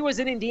 he was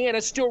in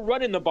Indiana still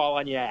running the ball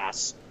on your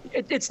ass.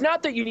 It's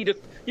not that you need to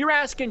 – you're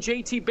asking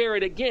JT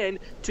Barrett again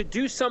to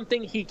do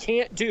something he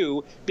can't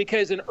do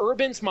because in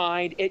Urban's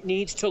mind it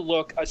needs to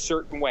look a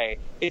certain way.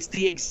 It's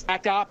the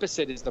exact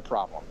opposite is the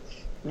problem.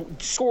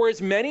 Score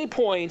as many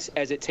points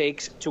as it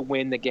takes to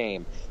win the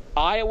game.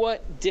 Iowa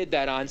did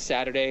that on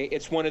Saturday.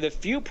 It's one of the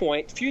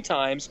few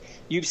times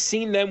you've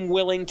seen them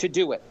willing to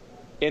do it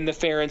in the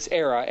Ferentz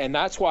era, and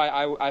that's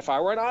why if I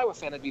were an Iowa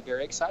fan, I'd be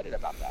very excited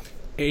about that.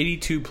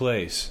 82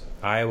 plays.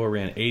 Iowa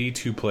ran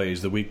 82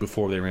 plays the week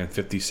before they ran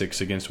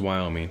 56 against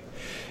Wyoming.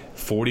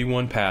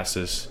 41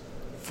 passes,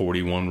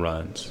 41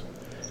 runs.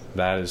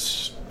 That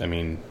is, I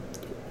mean,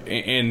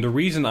 and the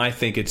reason I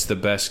think it's the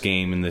best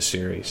game in this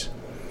series,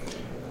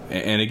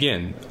 and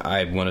again,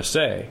 I want to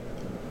say,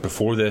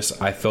 before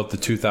this, I felt the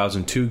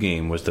 2002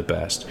 game was the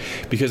best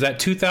because that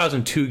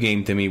 2002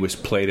 game to me was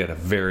played at a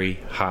very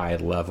high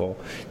level.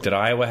 Did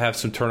Iowa have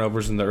some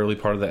turnovers in the early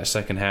part of that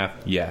second half?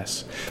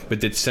 Yes. But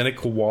did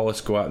Seneca Wallace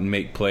go out and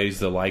make plays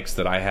the likes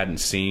that I hadn't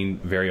seen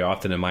very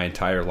often in my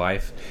entire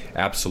life?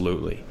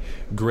 Absolutely.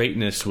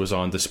 Greatness was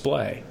on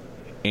display,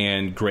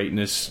 and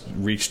greatness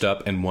reached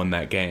up and won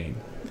that game.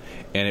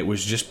 And it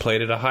was just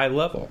played at a high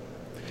level.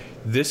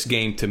 This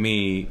game, to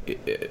me,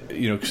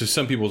 because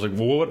some people was like,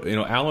 well, what,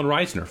 Alan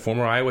Reisner,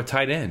 former Iowa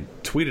tight end,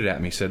 tweeted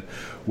at me, said,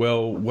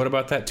 well, what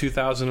about that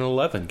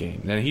 2011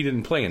 game? And he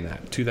didn't play in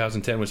that.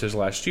 2010 was his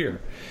last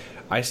year.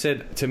 I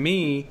said, to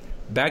me,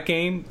 that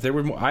game,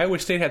 Iowa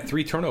State had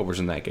 3 turnovers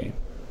in that game.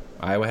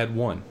 Iowa had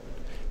 1.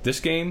 This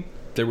game,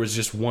 there was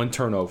just 1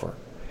 turnover.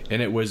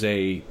 And it was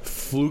a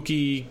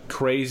fluky,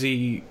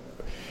 crazy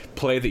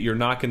play that you're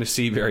not going to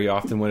see very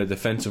often when a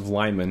defensive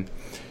lineman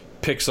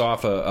picks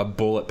off a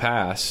bullet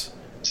pass,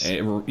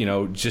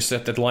 just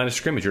at the line of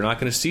scrimmage. You're not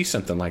going to see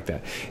something like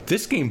that.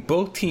 This game,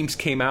 both teams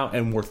came out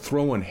and were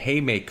throwing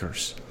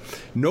haymakers.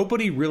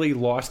 Nobody really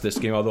lost this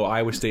game, although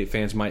Iowa State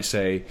fans might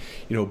say,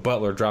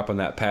 Butler dropping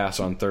that pass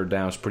on third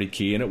down is pretty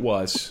key, and it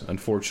was.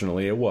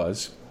 Unfortunately, it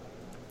was.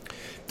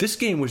 This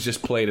game was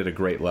just played at a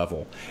great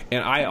level.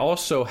 And I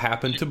also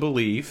happen to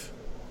believe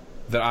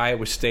that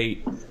Iowa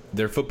State,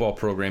 their football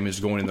program, is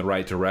going in the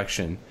right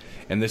direction.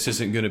 And this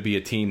isn't going to be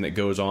a team that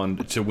goes on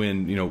to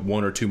win,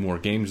 1 or 2 more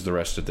games the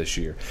rest of this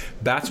year.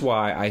 That's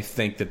why I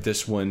think that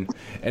this one,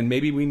 and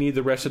maybe we need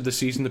the rest of the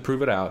season to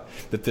prove it out,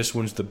 that this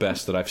one's the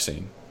best that I've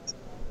seen.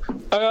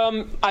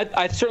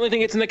 I certainly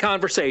think it's in the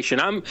conversation.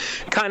 I'm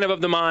kind of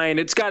the mind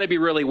it's got to be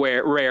really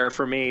rare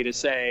for me to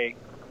say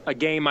a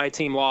game my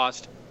team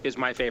lost is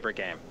my favorite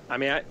game. I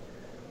mean, I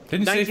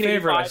didn't say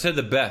favorite. I said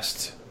the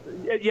best.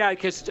 Yeah,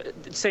 because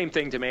same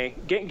thing to me.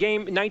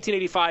 Game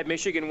 1985,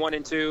 Michigan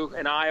 1-2,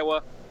 and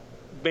Iowa.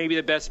 Maybe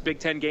the best Big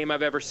Ten game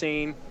I've ever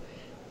seen.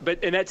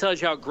 And that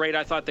tells you how great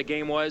I thought the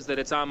game was, that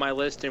it's on my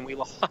list and we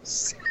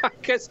lost.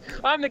 Because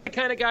I'm the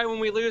kind of guy when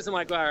we lose, I'm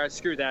like, all right,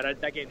 screw that.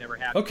 That game never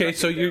happened. Okay,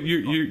 so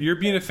you're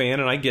being a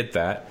fan, and I get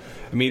that.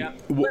 I mean,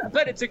 yeah.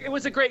 But it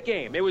was a great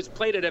game. It was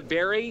played at a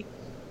very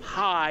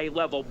high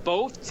level.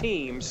 Both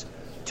teams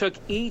took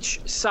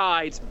each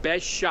side's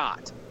best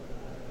shot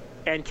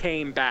and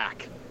came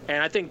back.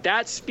 And I think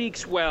that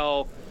speaks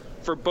well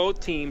for both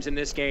teams in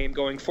this game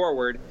going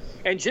forward.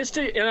 And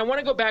I want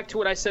to go back to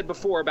what I said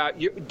before about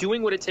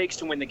doing what it takes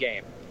to win the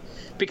game,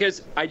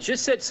 because I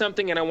just said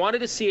something and I wanted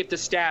to see if the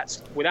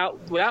stats,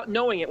 without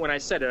knowing it when I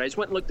said it, I just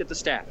went and looked at the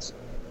stats.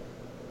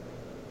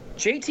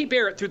 JT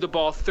Barrett threw the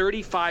ball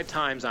 35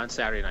 times on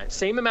Saturday night,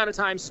 same amount of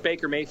times as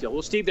Baker Mayfield.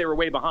 Well, Steve, they were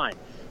way behind.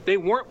 They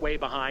weren't way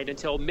behind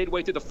until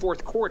midway through the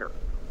fourth quarter.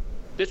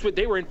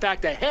 They were in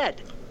fact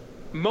ahead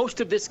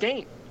most of this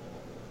game.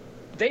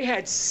 They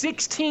had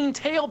 16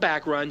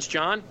 tailback runs,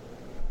 John.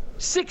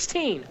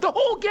 16 the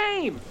whole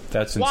game.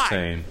 That's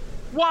insane.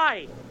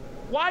 Why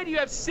do you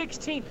have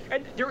 16?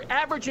 And they're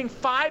averaging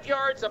 5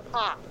 yards a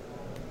pop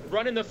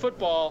running the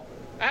football.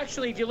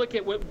 Actually, if you look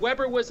at what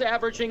Weber was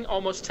averaging,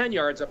 almost 10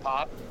 yards a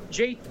pop.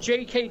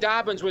 J.K.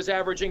 Dobbins was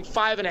averaging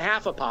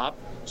 5.5 a pop.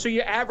 So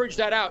you average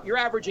that out. You're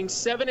averaging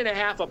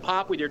 7.5 a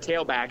pop with your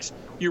tailbacks.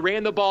 You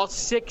ran the ball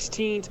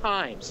 16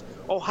 times.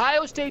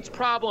 Ohio State's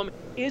problem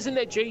isn't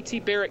that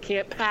J.T. Barrett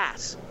can't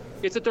pass.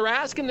 It's that they're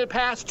asking him to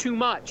pass too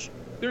much.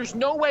 There's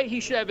no way he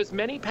should have as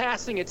many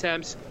passing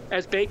attempts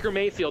as Baker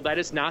Mayfield. That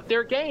is not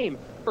their game.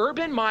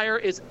 Urban Meyer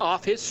is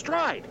off his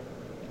stride.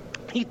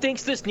 He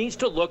thinks this needs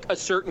to look a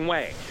certain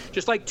way.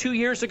 Just like 2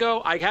 years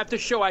ago, I have to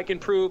show I can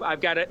prove I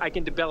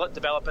can develop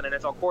an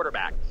NFL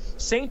quarterback.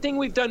 Same thing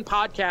we've done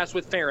podcasts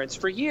with Ferentz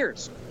for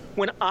years.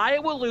 When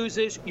Iowa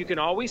loses, you can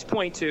always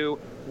point to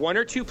one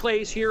or two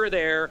plays here or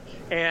there,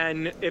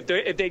 and if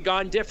they'd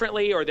gone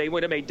differently or they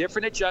would have made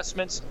different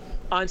adjustments.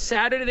 On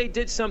Saturday, they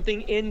did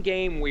something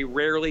in-game we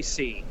rarely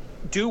see.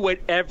 Do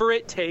whatever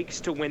it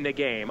takes to win the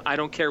game. I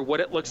don't care what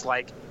it looks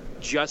like.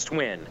 Just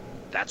win.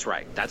 That's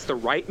right. That's the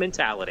right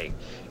mentality.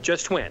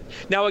 Just win.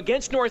 Now,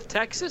 against North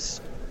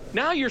Texas,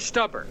 now you're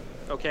stubborn,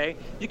 okay?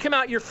 You come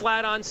out, you're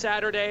flat on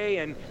Saturday,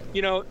 and,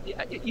 you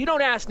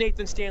don't ask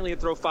Nathan Stanley to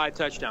throw 5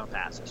 touchdown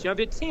passes. If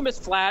your team is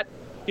flat,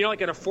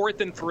 like in a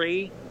 4th and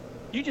 3,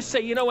 you just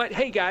say, you know what,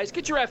 hey, guys,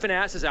 get your effing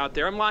asses out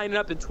there. I'm lining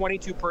up in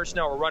 22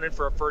 personnel. We're running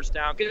for a first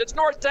down because it's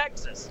North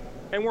Texas,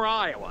 and we're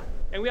Iowa.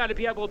 And we ought to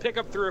be able to pick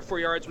up 3 or 4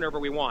 yards whenever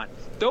we want.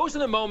 Those are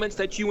the moments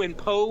that you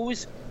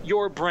impose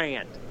your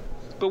brand.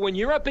 But when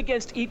you're up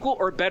against equal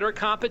or better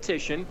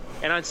competition,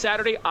 and on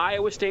Saturday,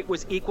 Iowa State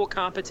was equal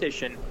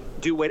competition,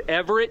 do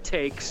whatever it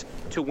takes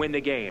to win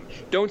the game.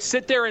 Don't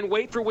sit there and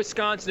wait for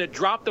Wisconsin to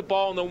drop the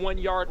ball on the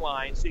 1-yard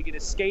line so you can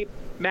escape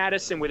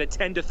Madison with a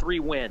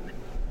 10-3 win.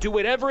 Do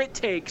whatever it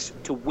takes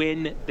to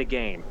win the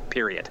game,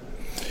 period.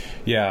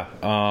 Yeah.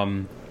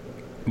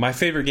 My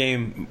favorite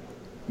game,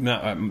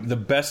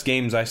 the best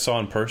games I saw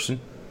in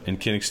person in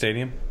Kinnick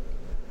Stadium,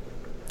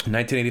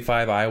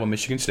 1985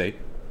 Iowa-Michigan State.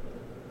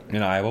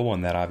 And Iowa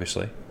won that,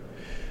 obviously.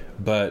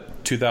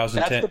 But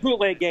 2010... That's the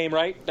bootleg game,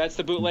 right? That's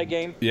the bootleg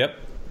game? Yep.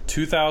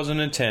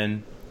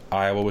 2010,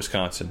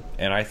 Iowa-Wisconsin.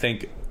 And I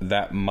think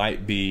that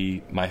might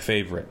be my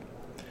favorite.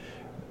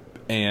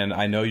 And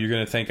I know you're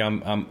going to think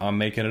I'm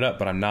making it up,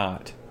 but I'm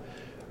not.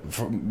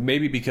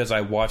 Maybe because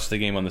I watched the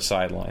game on the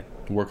sideline,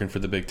 working for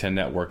the Big Ten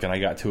Network, and I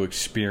got to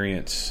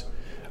experience...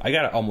 I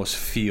got to almost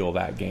feel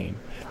that game.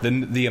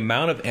 The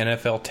amount of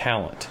NFL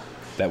talent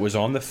that was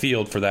on the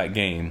field for that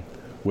game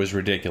was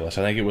ridiculous.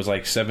 I think it was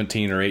like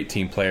 17 or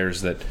 18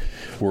 players that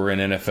were in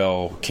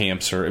NFL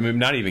camps, or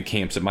not even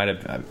camps. It might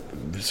have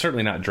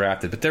certainly not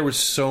drafted, but there was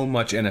so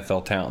much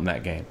NFL talent in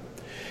that game,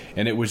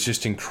 and it was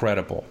just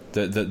incredible.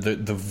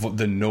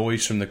 The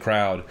noise from the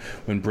crowd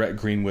when Brett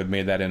Greenwood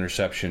made that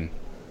interception,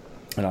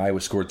 and Iowa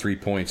scored 3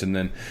 points, and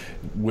then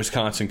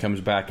Wisconsin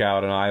comes back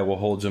out, and Iowa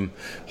holds them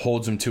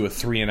to a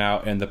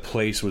 3-and-out, and the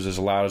place was as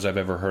loud as I've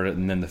ever heard it,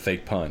 and then the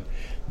fake punt.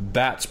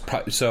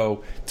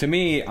 So to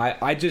me,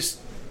 I just.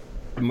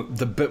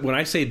 When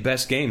I say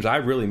best games, I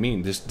really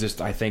mean just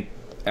I think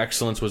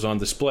excellence was on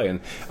display, and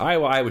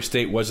Iowa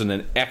State wasn't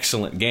an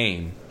excellent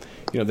game.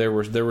 There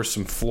were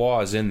some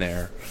flaws in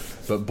there,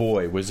 but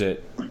boy, was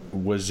it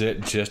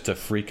just a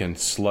freaking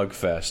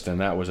slugfest,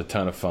 and that was a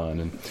ton of fun.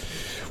 And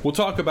we'll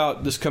talk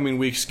about this coming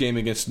week's game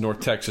against North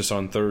Texas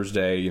on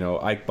Thursday.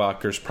 Ike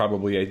Bacher's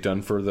probably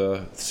done for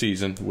the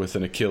season with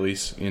an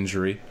Achilles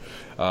injury.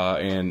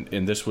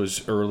 And this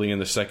was early in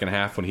the second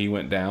half when he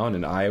went down,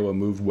 and Iowa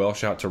moved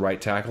Welsh out to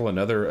right tackle,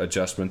 another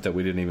adjustment that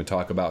we didn't even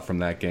talk about from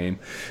that game.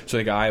 So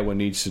I think Iowa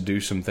needs to do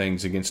some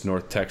things against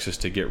North Texas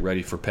to get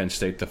ready for Penn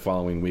State the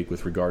following week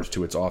with regards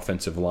to its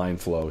offensive line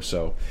flow.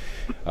 So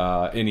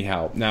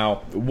anyhow, now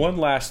one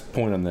last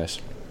point on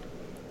this.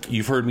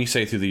 You've heard me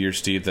say through the years,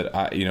 Steve, that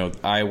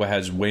Iowa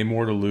has way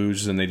more to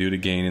lose than they do to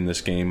gain in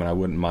this game, and I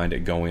wouldn't mind it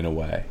going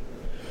away.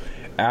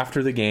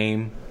 After the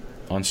game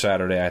on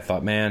Saturday, I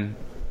thought, man,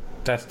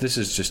 this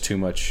is just too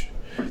much.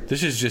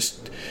 This is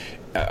just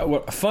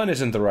fun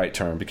isn't the right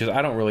term, because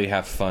I don't really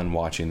have fun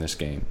watching this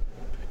game.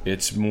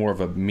 It's more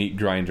of a meat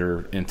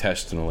grinder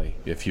intestinally,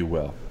 if you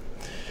will.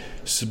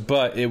 So,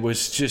 but it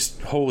was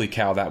just, holy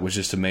cow, that was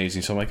just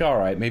amazing. So I'm like, all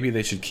right, maybe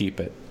they should keep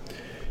it.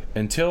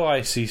 Until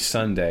I see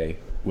Sunday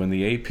when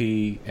the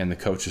AP and the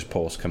coaches'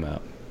 polls come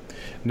out.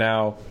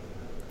 Now,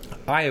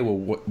 Iowa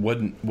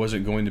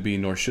wasn't going to be,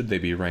 nor should they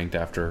be, ranked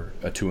after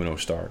a 2-0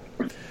 start.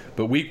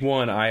 But week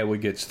 1, Iowa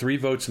gets 3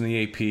 votes in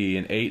the AP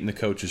and 8 in the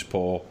coaches'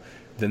 poll.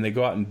 Then they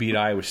go out and beat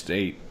Iowa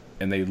State,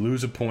 and they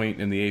lose a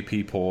point in the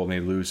AP poll, and they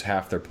lose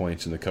half their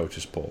points in the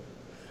coaches' poll.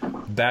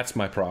 That's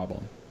my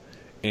problem.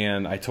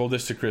 And I told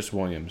this to Chris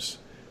Williams.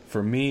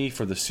 For me,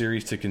 for the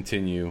series to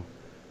continue,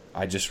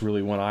 I just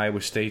really want Iowa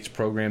State's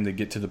program to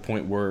get to the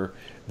point where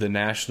the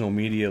national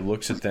media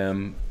looks at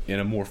them in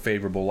a more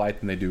favorable light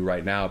than they do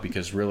right now,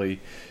 because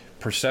really,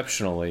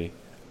 perceptionally,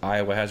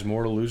 Iowa has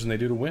more to lose than they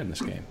do to win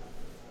this game.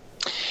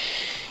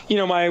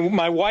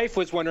 My wife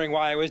was wondering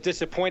why I was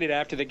disappointed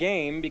after the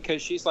game,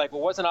 because she's like,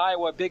 well, wasn't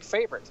Iowa a big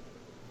favorite?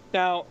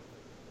 Now,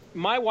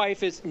 my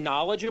wife is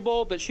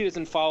knowledgeable, but she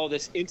doesn't follow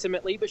this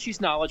intimately, but she's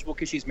knowledgeable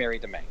because she's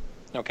married to me,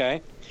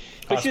 okay?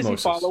 But Osmosis. She doesn't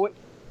follow it.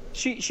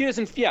 She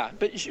doesn't, yeah,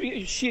 but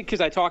she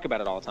because I talk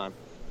about it all the time.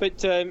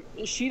 But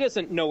she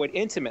doesn't know it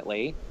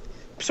intimately.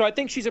 So I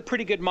think she's a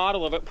pretty good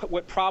model of it,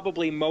 what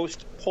probably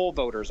most poll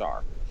voters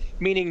are,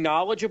 meaning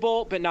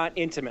knowledgeable but not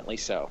intimately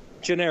so,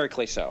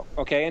 generically so,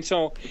 okay? And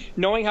so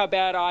knowing how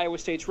bad Iowa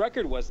State's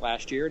record was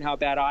last year and how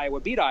bad Iowa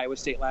beat Iowa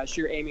State last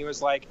year, Amy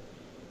was like,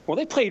 well,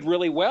 they played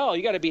really well.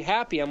 You got to be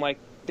happy. I'm like,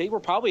 they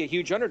were probably a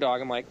huge underdog.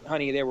 I'm like,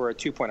 honey, they were a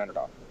 2-point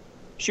underdog.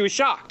 She was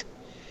shocked.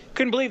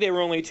 Couldn't believe they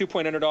were only a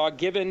 2-point underdog,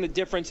 given the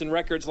difference in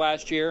records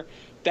last year.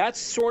 That's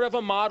sort of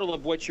a model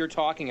of what you're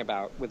talking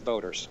about with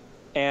voters.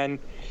 And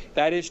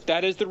that is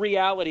the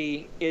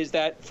reality, is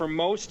that for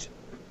most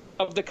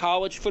of the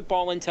college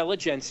football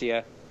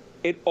intelligentsia,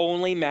 it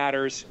only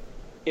matters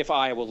if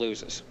Iowa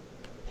loses.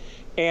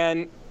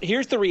 And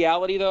here's the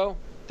reality, though.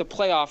 The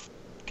playoff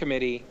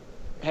committee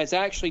has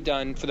actually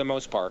done, for the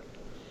most part,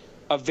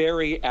 a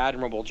very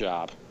admirable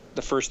job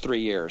the first 3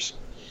 years.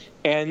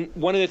 And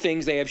one of the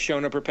things they have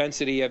shown a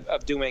propensity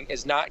of doing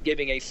is not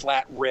giving a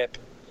flat rip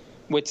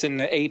what's in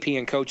the AP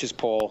and coaches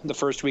poll the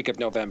first week of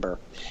November.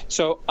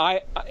 So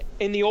I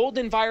in the old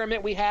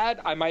environment we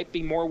had, I might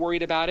be more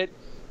worried about it.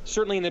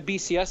 Certainly in the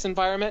BCS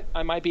environment,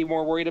 I might be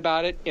more worried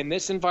about it. In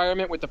this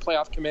environment with the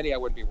playoff committee, I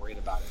wouldn't be worried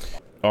about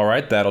it. All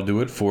right, that'll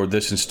do it for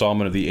this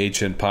installment of the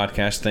HN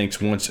Podcast. Thanks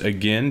once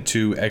again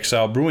to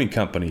Exile Brewing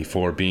Company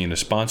for being a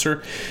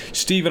sponsor.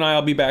 Steve and I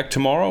will be back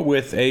tomorrow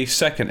with a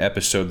second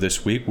episode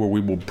this week where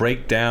we will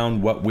break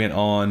down what went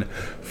on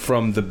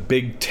from the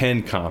Big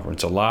Ten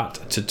Conference. A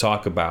lot to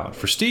talk about.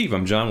 For Steve,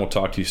 I'm John. We'll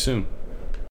talk to you soon.